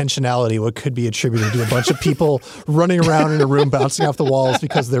intentionality what could be attributed to a bunch of people running around in a room bouncing off the walls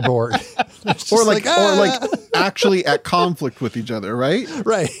because they're bored. Or like actually at conflict with each other, right?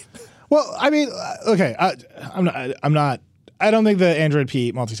 Right. Well, I mean, okay, I don't think the Android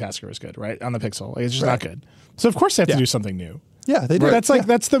P multitasker is good, right? On the Pixel. Like, it's just not good. So of course they have to do something new. Yeah, they do. Right.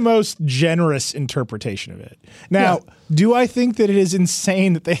 That's the most generous interpretation of it. Now, do I think that it is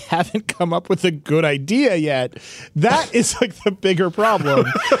insane that they haven't come up with a good idea yet? That is like the bigger problem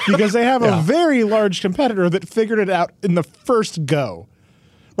because they have a very large competitor that figured it out in the first go.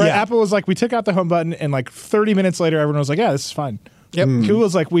 Right? Yeah. Apple was like, we took out the home button, and like 30 minutes later, everyone was like, yeah, this is fine. Yep.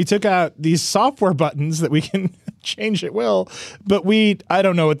 Google's like, we took out these software buttons that we can change at will, but I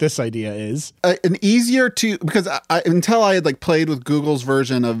don't know what this idea is. Because until I had like played with Google's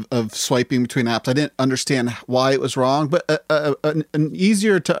version of swiping between apps, I didn't understand why it was wrong, but an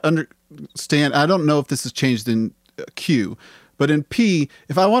easier to understand, I don't know if this has changed in Q, but in P,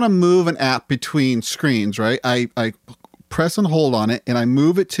 if I want to move an app between screens, right, I press and hold on it and I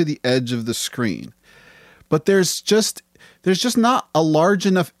move it to the edge of the screen. But there's just not a large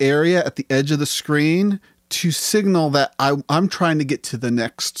enough area at the edge of the screen to signal that I'm trying to get to the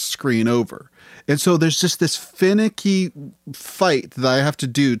next screen over. And so there's just this finicky fight that I have to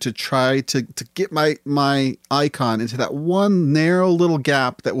do to try to get my icon into that one narrow little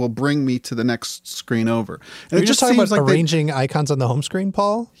gap that will bring me to the next screen over. And You're just talking about like arranging icons on the home screen,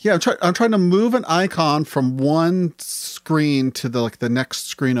 Paul? Yeah, I'm trying to move an icon from one screen to the next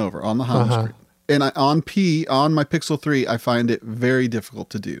screen over on the home screen. And on my Pixel 3, I find it very difficult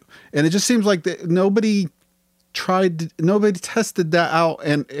to do. And it just seems like nobody tested that out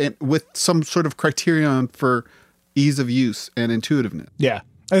and with some sort of criterion for ease of use and intuitiveness. Yeah.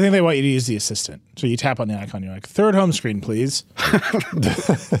 I think they want you to use the assistant. So you tap on the icon, you're like, third home screen, please.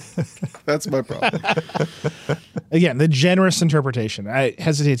 That's my problem. Again, the generous interpretation. I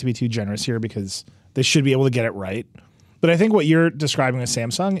hesitate to be too generous here because they should be able to get it right. But I think what you're describing with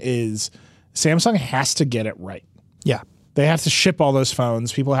Samsung is Samsung has to get it right. Yeah. They have to ship all those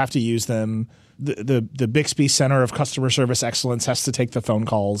phones. People have to use them. The Bixby Center of Customer Service Excellence has to take the phone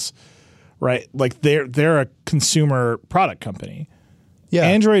calls, right? Like they're a consumer product company. Yeah.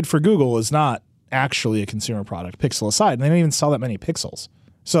 Android for Google is not actually a consumer product, Pixel aside. And they don't even sell that many Pixels.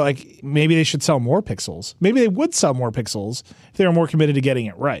 So like maybe they should sell more Pixels. Maybe they would sell more Pixels if they were more committed to getting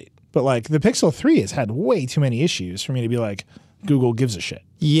it right. But like the Pixel 3 has had way too many issues for me to be like, Google gives a shit.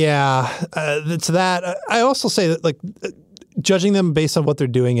 Yeah, it's that. I also say that like judging them based on what they're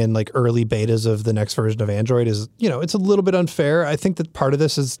doing in like early betas of the next version of Android is, it's a little bit unfair. I think that part of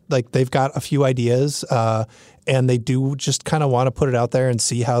this is like they've got a few ideas and they do just kind of want to put it out there and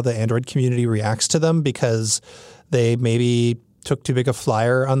see how the Android community reacts to them because they maybe took too big a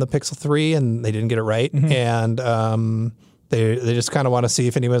flyer on the Pixel 3 and they didn't get it right. Mm-hmm. And They just kind of want to see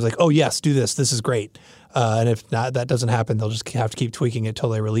if anyone's like, oh, yes, do this. This is great. And if not, that doesn't happen, they'll just have to keep tweaking it till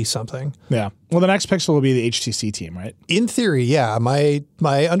they release something. Yeah. Well, the next Pixel will be the HTC team, right? In theory, yeah. My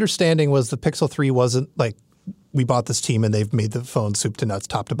understanding was the Pixel 3 wasn't like we bought this team and they've made the phone soup to nuts,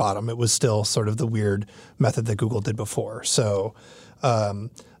 top to bottom. It was still sort of the weird method that Google did before. So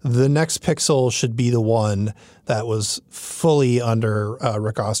the next Pixel should be the one that was fully under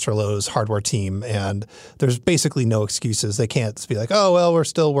Rick Osterloh's hardware team, and there's basically no excuses. They can't be like, oh, well, we're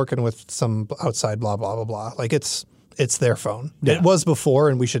still working with some outside blah, blah, blah, blah. Like it's their phone. Yeah. It was before,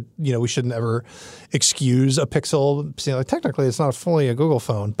 and we shouldn't ever excuse a Pixel. Like, technically, it's not fully a Google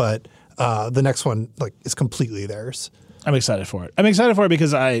phone, but the next one is completely theirs. I'm excited for it. I'm excited for it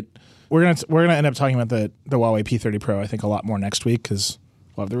because we're gonna end up talking about the Huawei P30 Pro, I think, a lot more next week because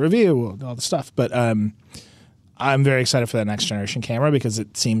we'll have the review, all the stuff. But I'm very excited for that next generation camera because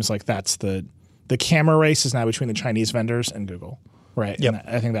it seems like that's the camera race is now between the Chinese vendors and Google, right? Yep.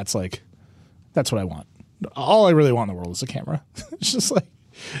 And I think that's what I want. All I really want in the world is a camera. It's just like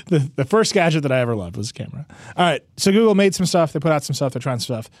the first gadget that I ever loved was a camera. All right, so Google made some stuff. They put out some stuff. They're trying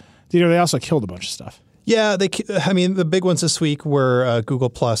stuff. They also killed a bunch of stuff. Yeah, the big ones this week were Google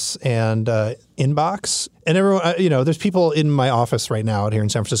Plus and Inbox. And everyone, there's people in my office right now out here in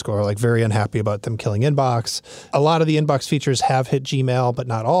San Francisco who are very unhappy about them killing Inbox. A lot of the Inbox features have hit Gmail, but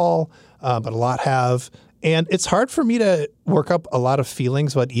not all, but a lot have. And it's hard for me to work up a lot of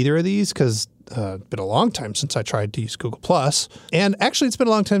feelings about either of these because it's been a long time since I tried to use Google Plus. And actually, it's been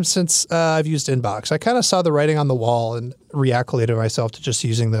a long time since I've used Inbox. I kind of saw the writing on the wall and reacclimated myself to just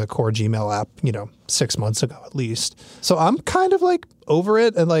using the core Gmail app, 6 months ago at least. So I'm kind of over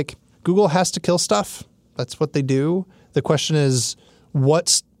it, and Google has to kill stuff. That's what they do. The question is, what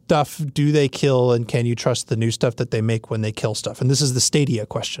stuff do they kill, and can you trust the new stuff that they make when they kill stuff? And this is the Stadia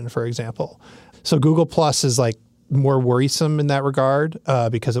question, for example. So Google Plus is more worrisome in that regard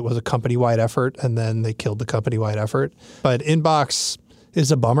because it was a company-wide effort, and then they killed the company-wide effort. But Inbox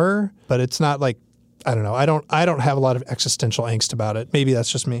is a bummer, but it's not I don't know. I don't have a lot of existential angst about it. Maybe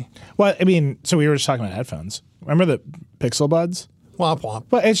that's just me. Well, I mean, so we were just talking about headphones. Remember the Pixel Buds? Womp womp.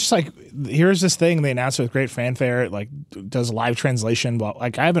 But it's just here's this thing they announced with great fanfare. It does live translation. But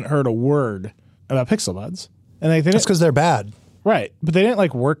I haven't heard a word about Pixel Buds, and that's because they're bad. Right, but they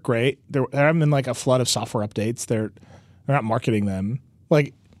didn't work great. There haven't been a flood of software updates. They're not marketing them. Are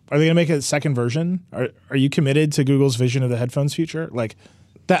they going to make a second version? Are you committed to Google's vision of the headphones future?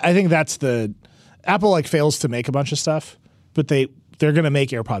 That, I think that's the Apple fails to make a bunch of stuff, but they're going to make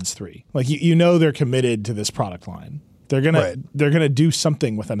AirPods 3. They're committed to this product line. They're gonna do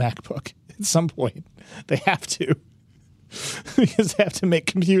something with a MacBook at some point. They have to because they have to make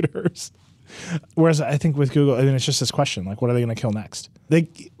computers. Whereas I think with Google, it's just this question, what are they going to kill next? They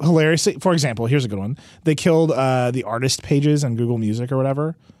hilariously, for example, here's a good one. They killed the artist pages on Google Music or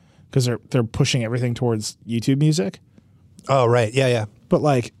whatever because they're pushing everything towards YouTube Music. Oh, right. Yeah.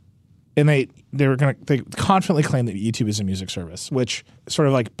 But and they confidently claim that YouTube is a music service, which sort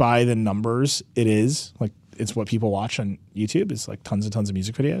of by the numbers it is. It's what people watch on YouTube. It's tons and tons of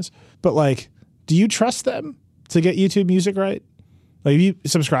music videos. But do you trust them to get YouTube Music right? If you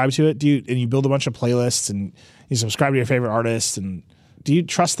subscribe to it, and you build a bunch of playlists and you subscribe to your favorite artists, and do you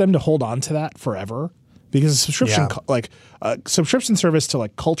trust them to hold on to that forever? Because a subscription, a subscription service to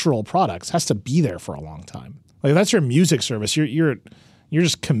cultural products has to be there for a long time. If that's your music service, you're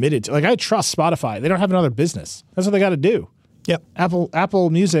just committed to. I trust Spotify. They don't have another business. That's what they got to do. Yep. Apple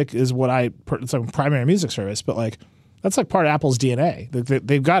Music is it's a primary music service, but that's part of Apple's DNA.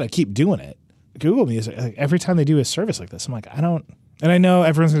 They've got to keep doing it. Google Music, every time they do a service like this, I'm I don't. And I know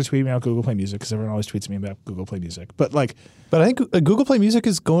everyone's going to tweet me about Google Play Music because everyone always tweets me about Google Play Music. But I think Google Play Music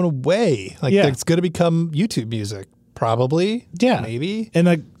is going away. It's going to become YouTube Music, probably. Yeah, maybe. And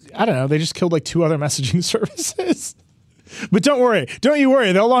I don't know. They just killed 2 other messaging services. But don't you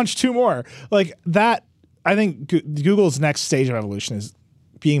worry. They'll launch 2 more. That. I think Google's next stage of evolution is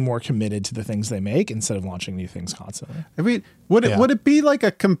being more committed to the things they make instead of launching new things constantly. I mean, would it be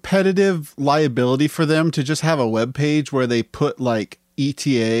a competitive liability for them to just have a web page where they put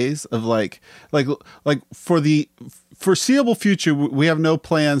ETAs of for the foreseeable future, we have no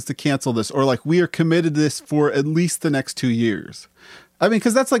plans to cancel this, or we are committed to this for at least the next 2 years. I mean,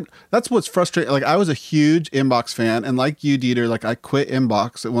 because that's what's frustrating. I was a huge Inbox fan, and like you, Dieter, I quit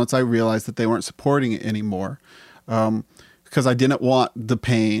Inbox once I realized that they weren't supporting it anymore. Because I didn't want the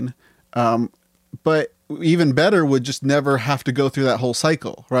pain. But even better would just never have to go through that whole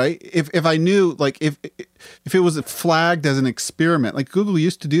cycle, right? If I knew, if it was flagged as an experiment, Google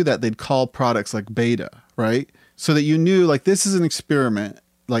used to do that, they'd call products beta, right? So that you knew, this is an experiment.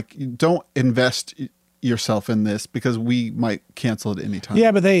 Don't invest yourself in this because we might cancel it anytime.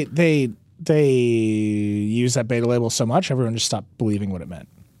 Yeah, but they use that beta label so much, everyone just stopped believing what it meant.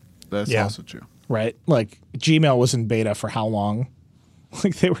 That's also true. Right? Like Gmail was in beta for how long?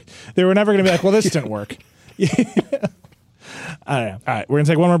 Like they were never going to be like, well, this didn't work. I don't know. All right, we're going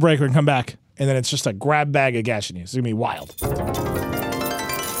to take one more break. We're going to come back, and then it's just a grab bag of Gash news. It's going to be wild.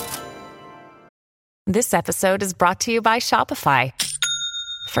 This episode is brought to you by Shopify.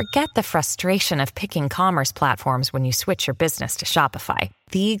 Forget the frustration of picking commerce platforms when you switch your business to Shopify,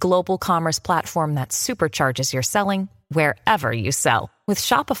 the global commerce platform that supercharges your selling wherever you sell. With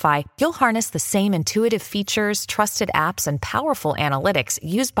Shopify, you'll harness the same intuitive features, trusted apps, and powerful analytics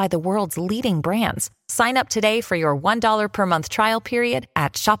used by the world's leading brands. Sign up today for your $1 per month trial period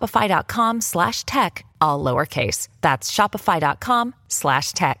at shopify.com/tech, all lowercase. That's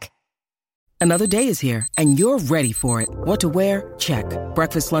shopify.com/tech. Another day is here, and you're ready for it. What to wear? Check.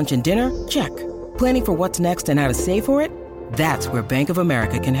 Breakfast, lunch, and dinner? Check. Planning for what's next and how to save for it? That's where Bank of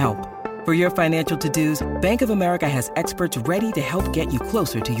America can help. For your financial to-dos, Bank of America has experts ready to help get you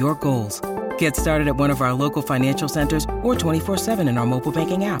closer to your goals. Get started at one of our local financial centers or 24/7 in our mobile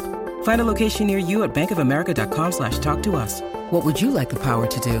banking app. Find a location near you at bankofamerica.com/talktous. What would you like the power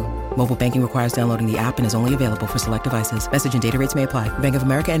to do? Mobile banking requires downloading the app and is only available for select devices. Message and data rates may apply. Bank of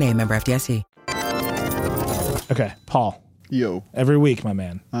America NA, member FDIC. Okay, Paul. Yo. Every week, my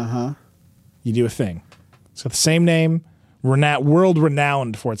man. Uh-huh. You do a thing. It's got the same name, world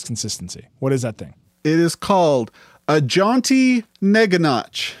renowned for its consistency. What is that thing? It is called a jaunty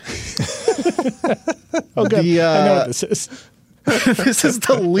neganotch. Oh, good. I know what this is. This is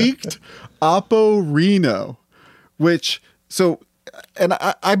the leaked Oppo Reno, and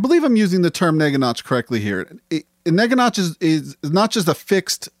I believe I'm using the term neganotch correctly here. A neganotch is not just a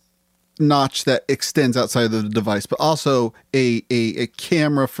fixed notch that extends outside of the device, but also a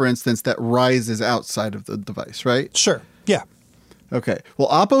camera, for instance, that rises outside of the device, right? Sure. Yeah. Okay. Well,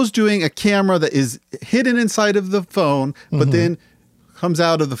 Oppo's doing a camera that is hidden inside of the phone, but then comes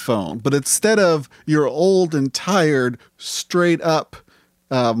out of the phone. But instead of your old and tired, straight up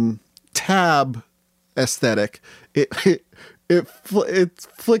tab aesthetic, it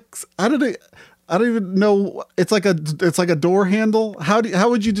flicks. I don't even know. It's like a door handle. How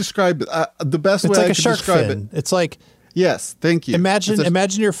would you describe it? The best way I could describe it. It's like, yes, thank you.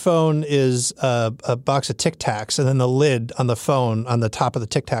 Imagine your phone is a box of Tic Tacs, and then the lid on the phone on the top of the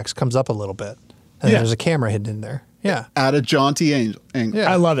Tic Tacs comes up a little bit, and there's a camera hidden in there. Yeah, at a jaunty angle.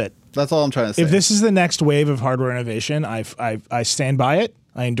 Yeah. I love it. That's all I'm trying to say. If this is the next wave of hardware innovation, I stand by it.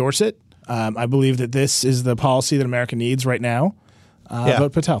 I endorse it. I believe that this is the policy that America needs right now.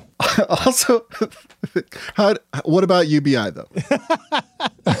 Vote Patel. Also, what about UBI though? You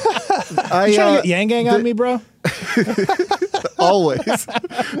trying to get Yang Gang on me, bro? Always.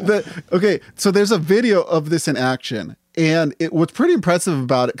 Okay, so there's a video of this in action, and what's pretty impressive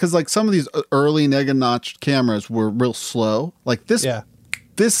about it, because like some of these early notch cameras were real slow. Like this,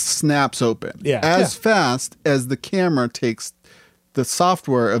 this snaps open as fast as the camera takes. The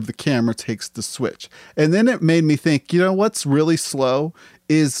software of the camera takes the switch. And then it made me think, what's really slow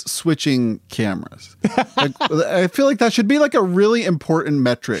is switching cameras. I feel like that should be like a really important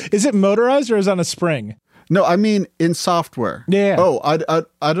metric. Is it motorized or is it on a spring? No, I mean in software. Yeah. Oh, I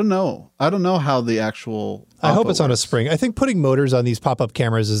don't know. I don't know how the actual I hope it's on a spring. I think putting motors on these pop-up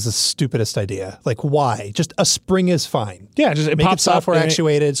cameras is the stupidest idea. Like, why? Just a spring is fine. Yeah, just it make pops it software up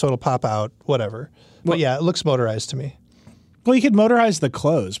actuated so it'll pop out, whatever. But yeah, it looks motorized to me. Well, you could motorize the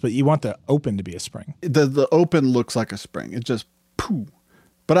close, but you want the open to be a spring. The open looks like a spring. It just poo.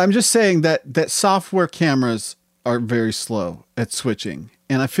 But I'm just saying that software cameras are very slow at switching.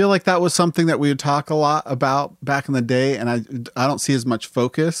 And I feel like that was something that we would talk a lot about back in the day, and I don't see as much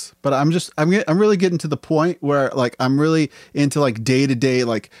focus. But I'm really getting to the point where like I'm really into like day to day,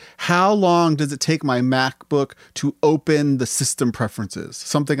 like how long does it take my MacBook to open the system preferences?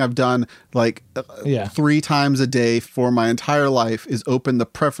 Something I've done like 3 times a day for my entire life is open the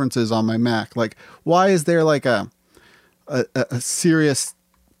preferences on my Mac. Like, why is there like a serious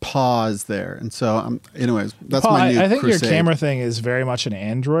pause there? And so anyways, that's Paul, my new I think crusade. Your camera thing is very much an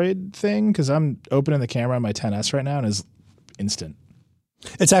Android thing, because I'm opening the camera on my 10S right now and it's instant.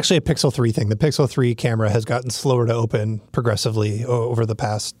 It's actually a Pixel 3 thing. The Pixel 3 camera has gotten slower to open progressively over the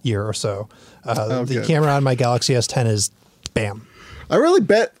past year or so. The camera on my Galaxy S10 is bam. I really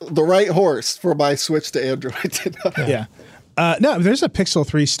bet the right horse for my switch to Android. Yeah. No, there's a Pixel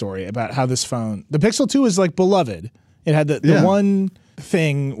 3 story about how this phone, the Pixel 2 is like beloved. It had the one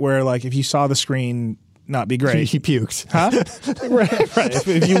thing where like if you saw the screen not be great. He puked. Huh? Right.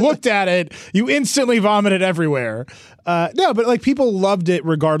 If you looked at it, you instantly vomited everywhere. No, but like people loved it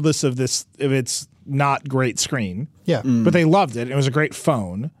regardless of its not great screen. Yeah. But they loved it. It was a great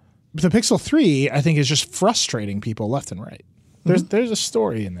phone. But the Pixel 3, I think, is just frustrating people left and right. There's a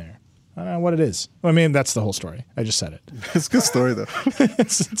story in there. I don't know what it is. I mean, that's the whole story. I just said it. It's a good story, though.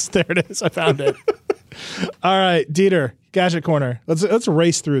 There it is. I found it. All right, Dieter, Gadget Corner. Let's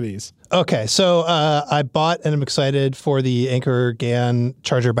race through these. Okay, so I bought and I'm excited for the Anker GAN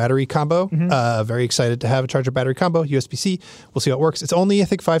charger battery combo. Very excited to have a charger battery combo, USB-C. We'll see how it works. It's only, I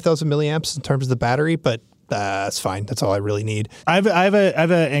think, 5,000 milliamps in terms of the battery, but that's fine. That's all I really need. I have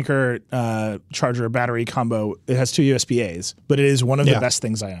an Anker charger battery combo. It has 2 USB-As, but it is one of the best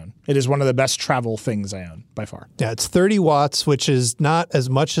things I own. It is one of the best travel things I own by far. Yeah, it's 30 watts, which is not as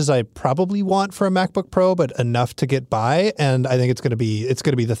much as I probably want for a MacBook Pro, but enough to get by. And I think it's going to be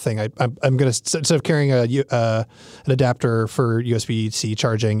the thing. I'm going to, instead of carrying an adapter for USB-C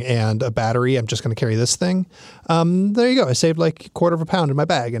charging and a battery, I'm just going to carry this thing. There you go. I saved like $1/4 pound in my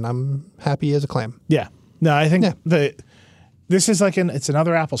bag, and I'm happy as a clam. Yeah. No, I think this is like it's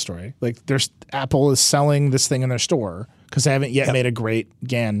another Apple story. Like Apple is selling this thing in their store because they haven't yet made a great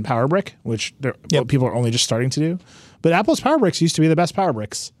GAN power brick, which people are only just starting to do. But Apple's power bricks used to be the best power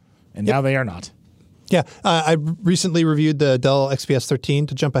bricks, and now they are not. Yeah, I recently reviewed the Dell XPS 13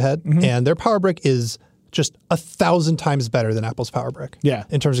 to jump ahead, and their power brick is just 1,000 times better than Apple's power brick. Yeah,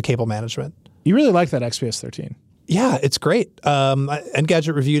 in terms of cable management. You really like that XPS 13. Yeah, it's great.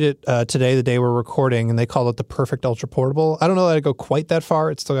 Engadget reviewed it today, the day we're recording, and they called it the perfect ultra portable. I don't know that I'd go quite that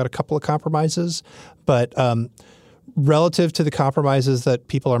far. It's still got a couple of compromises, but relative to the compromises that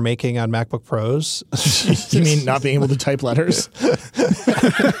people are making on MacBook Pros. You mean not being able to type letters?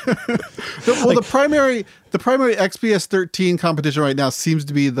 Well, the primary XPS 13 competition right now seems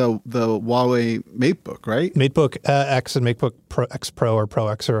to be the Huawei MateBook, right? MateBook X and MateBook Pro X Pro or Pro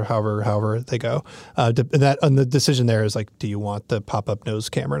X or however they go. And the decision there is like, do you want the pop-up nose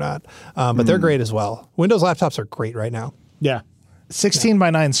cam or not? But they're great as well. Windows laptops are great right now. Yeah.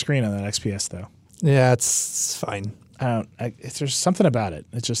 16:9 screen on that XPS though. Yeah, it's fine. There's something about it.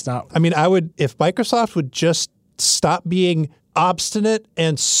 It's just not. I mean, if Microsoft would just stop being obstinate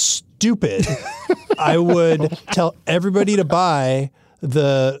and stupid, I would tell everybody to buy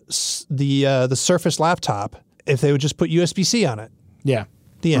the Surface laptop if they would just put USB-C on it. Yeah.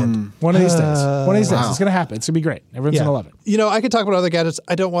 The end. One of these days. One of these days. It's going to happen. It's going to be great. Everyone's going to love it. You know, I could talk about other gadgets.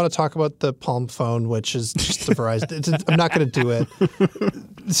 I don't want to talk about the Palm phone, which is just the Verizon. I'm not going to do it.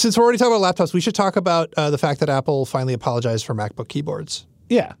 Since we're already talking about laptops, we should talk about the fact that Apple finally apologized for MacBook keyboards.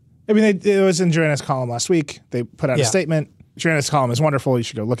 Yeah. I mean, it was in Joanna's column last week. They put out a statement. Joanna's column is wonderful. You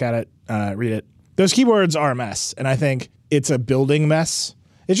should go look at it, read it. Those keyboards are a mess, and I think it's a building mess.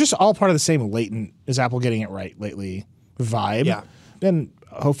 It's just all part of the same latent, is Apple getting it right lately vibe. Yeah. And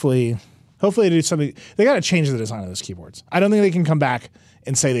hopefully they do something. They got to change the design of those keyboards. I don't think they can come back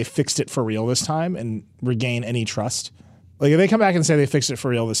and say they fixed it for real this time and regain any trust. Like if they come back and say they fixed it for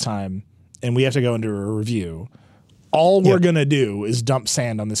real this time and we have to go into a review, all we're going to do is dump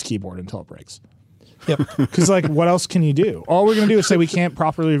sand on this keyboard until it breaks. Yep. Because like what else can you do? All we're going to do is say we can't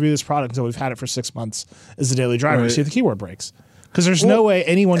properly review this product until we've had it for 6 months as a daily driver to see if the keyboard breaks. Because there's no way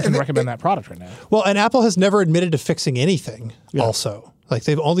anyone can recommend that product right now. Well, and Apple has never admitted to fixing anything also. Like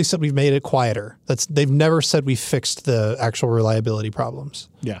they've only said we've made it quieter. They've never said we fixed the actual reliability problems.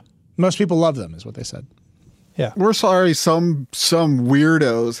 Yeah. Most people love them is what they said. Yeah. We're sorry, some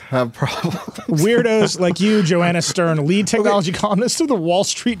weirdos have problems. Weirdos like you, Joanna Stern, lead technology columnist of the Wall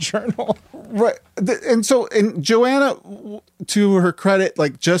Street Journal. Right. And Joanna, to her credit,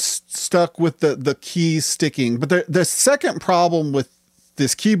 like just stuck with the keys sticking. But the second problem with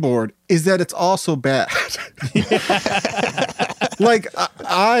this keyboard is that it's also bad. Like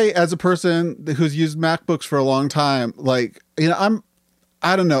I, as a person who's used MacBooks for a long time, like, you know,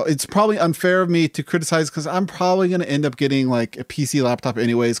 I don't know. It's probably unfair of me to criticize because I'm probably going to end up getting like a PC laptop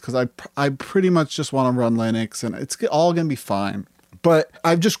anyways because I pretty much just want to run Linux and it's all going to be fine. But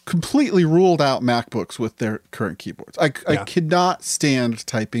I've just completely ruled out MacBooks with their current keyboards. I could not stand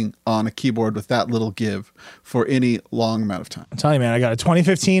typing on a keyboard with that little give for any long amount of time. I'm telling you, man, I got a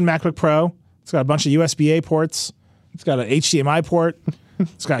 2015 MacBook Pro. It's got a bunch of USB-A ports. It's got an HDMI port.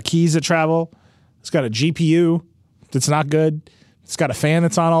 It's got keys that travel. It's got a GPU that's not good. It's got a fan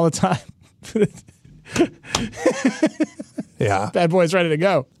that's on all the time. Yeah. Bad boy's ready to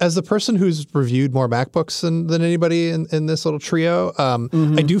go. As the person who's reviewed more MacBooks than anybody in this little trio,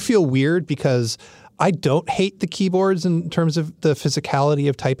 I do feel weird because I don't hate the keyboards in terms of the physicality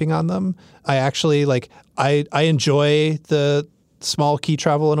of typing on them. I actually I enjoy the small key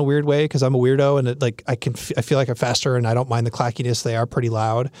travel in a weird way because I'm a weirdo and I feel like I'm faster and I don't mind the clackiness. They are pretty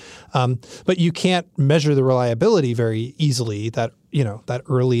loud. But you can't measure the reliability very easily that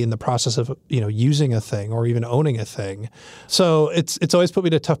early in the process of, using a thing or even owning a thing. So it's always put me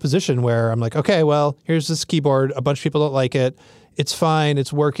in a tough position where I'm like, okay, well, here's this keyboard. A bunch of people don't like it. It's fine.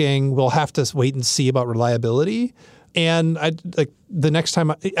 It's working. We'll have to wait and see about reliability. And the next time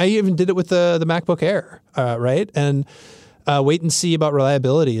I even did it with the MacBook Air, right? And wait and see about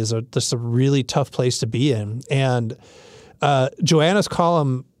reliability is just a really tough place to be in. And Joanna's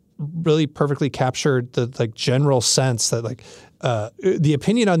column really perfectly captured the general sense that the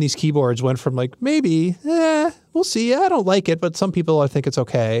opinion on these keyboards went from maybe, we'll see. I don't like it, but some people I think it's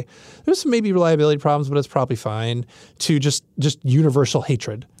okay. There's some maybe reliability problems, but it's probably fine, to just universal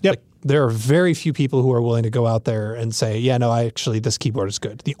hatred. Yep. There are very few people who are willing to go out there and say, yeah, no, this keyboard is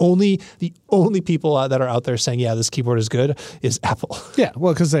good. The only people that are out there saying, yeah, this keyboard is good is Apple. Yeah,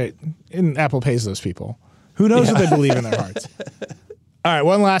 well, because Apple pays those people. Who knows what they believe in their hearts. All right,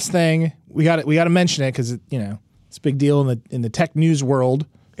 one last thing. We got to mention it because it's a big deal in the tech news world.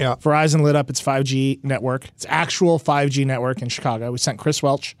 Yeah. Verizon lit up its 5G network. It's actual 5G network in Chicago. We sent Chris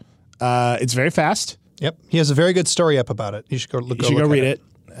Welch. It's very fast. Yep. He has a very good story up about it. You should go read it.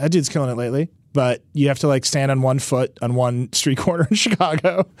 That dude's killing it lately. But you have to stand on one foot on one street corner in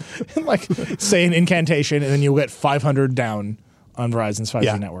Chicago and say an incantation, and then you'll get 500 down on Verizon's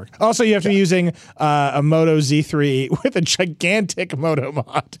 5G network. Also, you have to be using a Moto Z3 with a gigantic Moto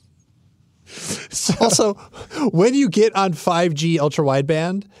mod. So, also, when you get on 5G ultra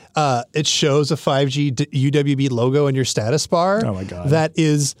wideband, it shows a 5G UWB logo in your status bar. Oh my God. That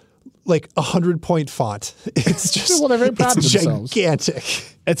is 100-point font. It's just well, they're very proud of themselves. Gigantic.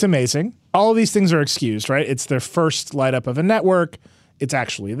 It's amazing. All of these things are excused, right? It's their first light up of a network. It's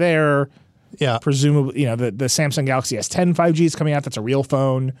actually there. Yeah. Presumably, the Samsung Galaxy S10 5G is coming out. That's a real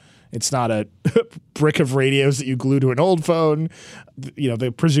phone. It's not a brick of radios that you glue to an old phone. They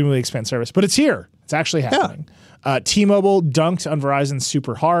presumably expand service, but it's here. It's actually happening. Yeah. T-Mobile dunked on Verizon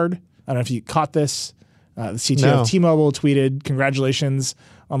super hard. I don't know if you caught this. The CTO of T-Mobile tweeted, "Congratulations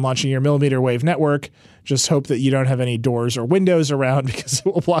on launching your millimeter wave network. Just hope that you don't have any doors or windows around because it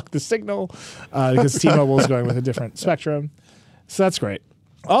will block the signal because T-Mobile is going with a different spectrum." So that's great.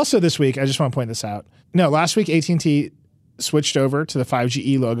 Also this week, I just want to point this out. No, last week AT&T switched over to the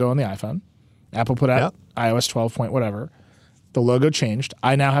 5GE logo on the iPhone. Apple put out iOS 12 point whatever. The logo changed.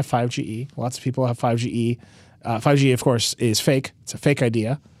 I now have 5GE. Lots of people have 5GE. 5G, of course, is fake. It's a fake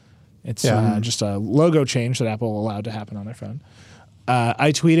idea. It's just a logo change that Apple allowed to happen on their phone.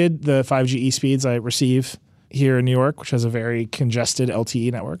 I tweeted the 5GE speeds I receive here in New York, which has a very congested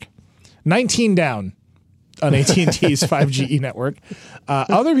LTE network. 19 down on AT&T's 5GE network.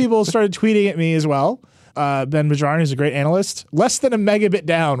 Other people started tweeting at me as well. Ben Bajaran, who's a great analyst, less than a megabit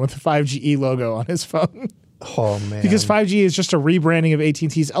down with the 5GE logo on his phone. Oh, man. Because 5G is just a rebranding of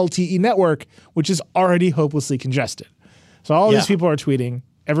AT&T's LTE network, which is already hopelessly congested. So all these people are tweeting.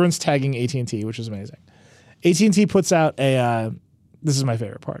 Everyone's tagging AT&T, which is amazing. AT&T puts out a... this is my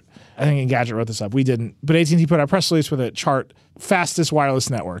favorite part. I think Engadget wrote this up. We didn't. But AT&T put out a press release with a chart. Fastest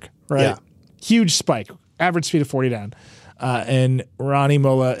wireless network, right? Yeah. Huge spike. Average speed of 40 down. And Ronnie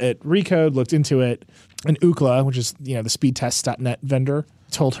Mola at Recode looked into it. And Ookla, which is the speedtest.net vendor,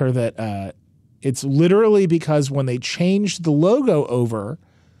 told her that it's literally because when they changed the logo over,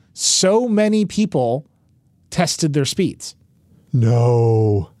 so many people tested their speeds.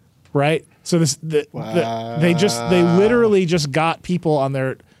 No. Right? So they literally just got people on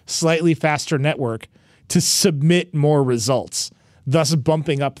their slightly faster network to submit more results, thus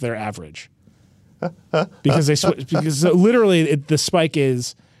bumping up their average. Because literally the spike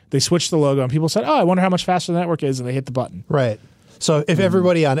is they switched the logo and people said, "Oh, I wonder how much faster the network is," and they hit the button. Right. So if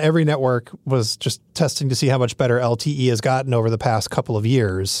everybody on every network was just testing to see how much better LTE has gotten over the past couple of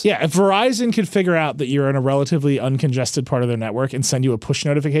years. Yeah, if Verizon could figure out that you're in a relatively uncongested part of their network and send you a push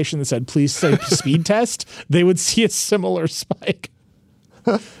notification that said, "Please say speed test," they would see a similar spike.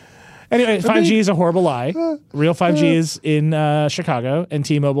 Anyway, 5G is a horrible lie. Real 5G is in Chicago, and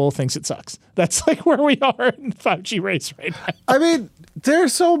T-Mobile thinks it sucks. That's where we are in the 5G race right now. I mean,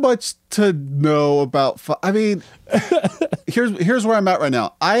 there's so much to know about. Here's where I'm at right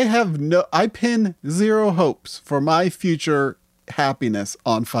now. I pin zero hopes for my future happiness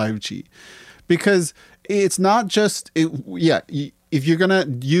on 5G, because it's not just if you're going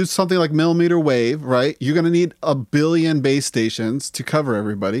to use something like millimeter wave, right, you're going to need 1 billion base stations to cover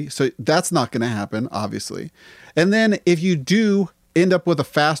everybody. So that's not going to happen, obviously. And then if you do end up with a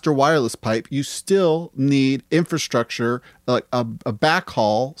faster wireless pipe, you still need infrastructure, like a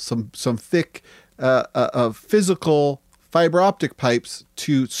backhaul, some thick physical fiber optic pipes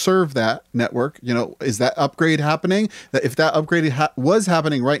to serve that network. Is that upgrade happening? That if that upgrade was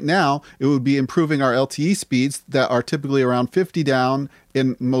happening right now, it would be improving our LTE speeds that are typically around 50 down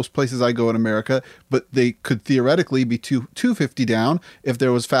in most places I go in America, but they could theoretically be 250 down if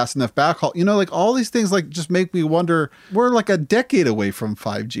there was fast enough backhaul. Like all these things like just make me wonder, we're like a decade away from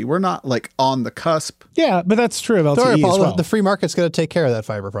 5G. We're not like on the cusp. Yeah, but that's true of LTE Don't worry, Paul, as well. the free market's going to take care of that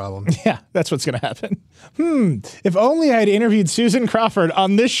fiber problem. Yeah, that's what's going to happen. If only I had interviewed Susan Crawford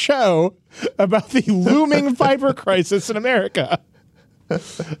on this show about the looming fiber crisis in America. No,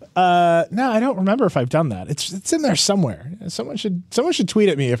 I don't remember if I've done that. It's in there somewhere. Someone should tweet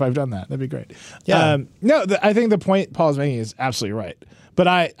at me if I've done that. That'd be great. Yeah. I think the point Paul's making is absolutely right. But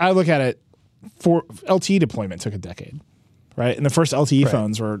I look at it, for LTE deployment took a decade, right? And the first LTE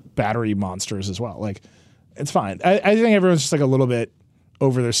phones were battery monsters as well. Like, it's fine. I think everyone's just like a little bit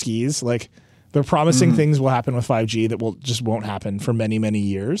over their skis. Like, they're promising things will happen with 5G that won't happen for many, many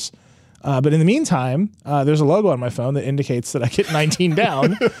years. But in the meantime, there's a logo on my phone that indicates that I get 19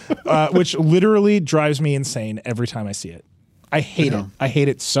 down, which literally drives me insane every time I see it. I hate it. I hate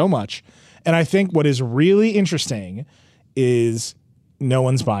it so much. And I think what is really interesting is no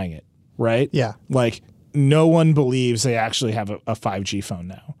one's buying it, right? Yeah. Like, no one believes they actually have a 5G phone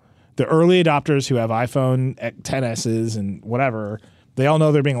now. The early adopters who have iPhone XSs and whatever, they all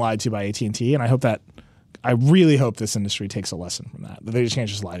know they're being lied to by AT&T, and I really hope this industry takes a lesson from that. They just can't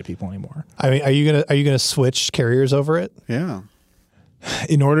just lie to people anymore. I mean, are you gonna switch carriers over it? Yeah.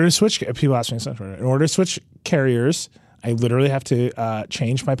 In order to switch, people ask me this. In order to switch carriers, I literally have to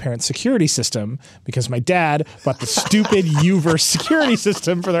change my parents' security system because my dad bought the stupid Uverse security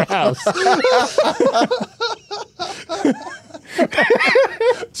system for their house.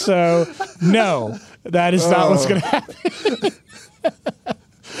 So, no, that is not what's going to happen.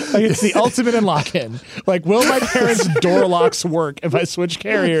 Like, it's the ultimate in lock-in. Like, will my parents' door locks work if I switch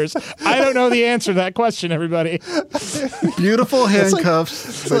carriers? I don't know the answer to that question, everybody. Beautiful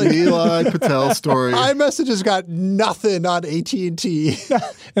handcuffs. It's like Eli Patel story. iMessage has got nothing on AT&T.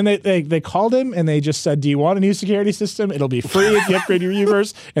 And they called him and they just said, do you want a new security system? It'll be free if you upgrade your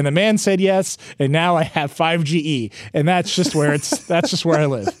Uverse. And the man said yes. And now I have 5GE. And that's just where I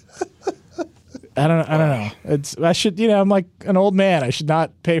live. I don't know. I'm like an old man. I should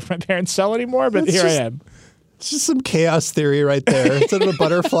not pay for my parents' cell anymore, but I am. It's just some chaos theory right there. Instead of a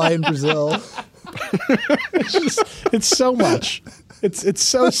butterfly in Brazil. It's so much. It's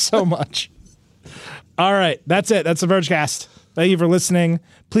so much. All right. That's it. That's the Vergecast. Thank you for listening.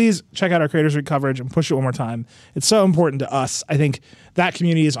 Please check out our Creators Week coverage and push it one more time. It's so important to us. I think that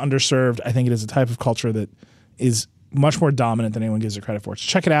community is underserved. I think it is a type of culture that is much more dominant than anyone gives it credit for. So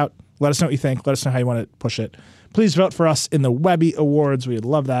check it out. Let us know what you think. Let us know how you want to push it. Please vote for us in the Webby Awards. We would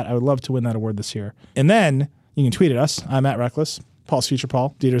love that. I would love to win that award this year. And then you can tweet at us. I'm at Reckless. Paul's Future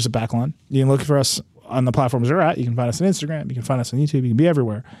Paul. Dieter's at Backlon. You can look for us on the platforms we're at. You can find us on Instagram. You can find us on YouTube. You can be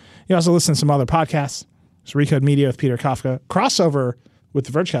everywhere. You can also listen to some other podcasts. There's Recode Media with Peter Kafka. Crossover with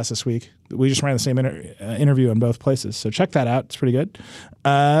the Vergecast this week. We just ran the same interview in both places. So check that out. It's pretty good.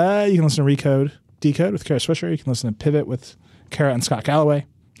 You can listen to Recode Decode with Kara Swisher. You can listen to Pivot with Kara and Scott Galloway.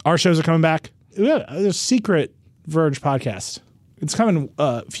 Our shows are coming back. There's a secret Verge podcast. It's coming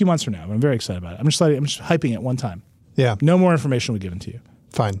a few months from now. I'm very excited about it. I'm just hyping it one time. Yeah. No more information will be given to you.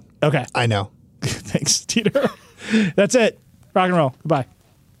 Fine. Okay. I know. Thanks, Dieter. That's it. Rock and roll. Goodbye.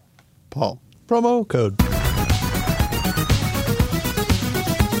 Paul. Promo code.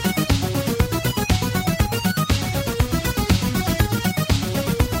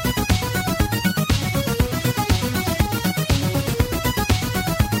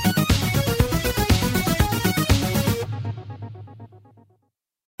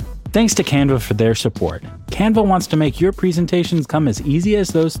 Thanks to Canva for their support. Canva wants to make your presentations come as easy as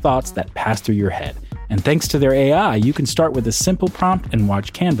those thoughts that pass through your head. And thanks to their AI, you can start with a simple prompt and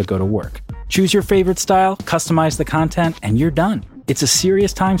watch Canva go to work. Choose your favorite style, customize the content, and you're done. It's a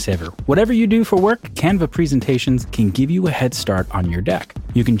serious time saver. Whatever you do for work, Canva presentations can give you a head start on your deck.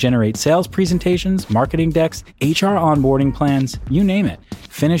 You can generate sales presentations, marketing decks, HR onboarding plans, you name it.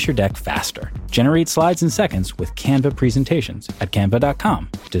 Finish your deck faster. Generate slides in seconds with Canva presentations at canva.com.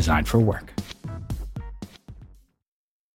 Designed for work.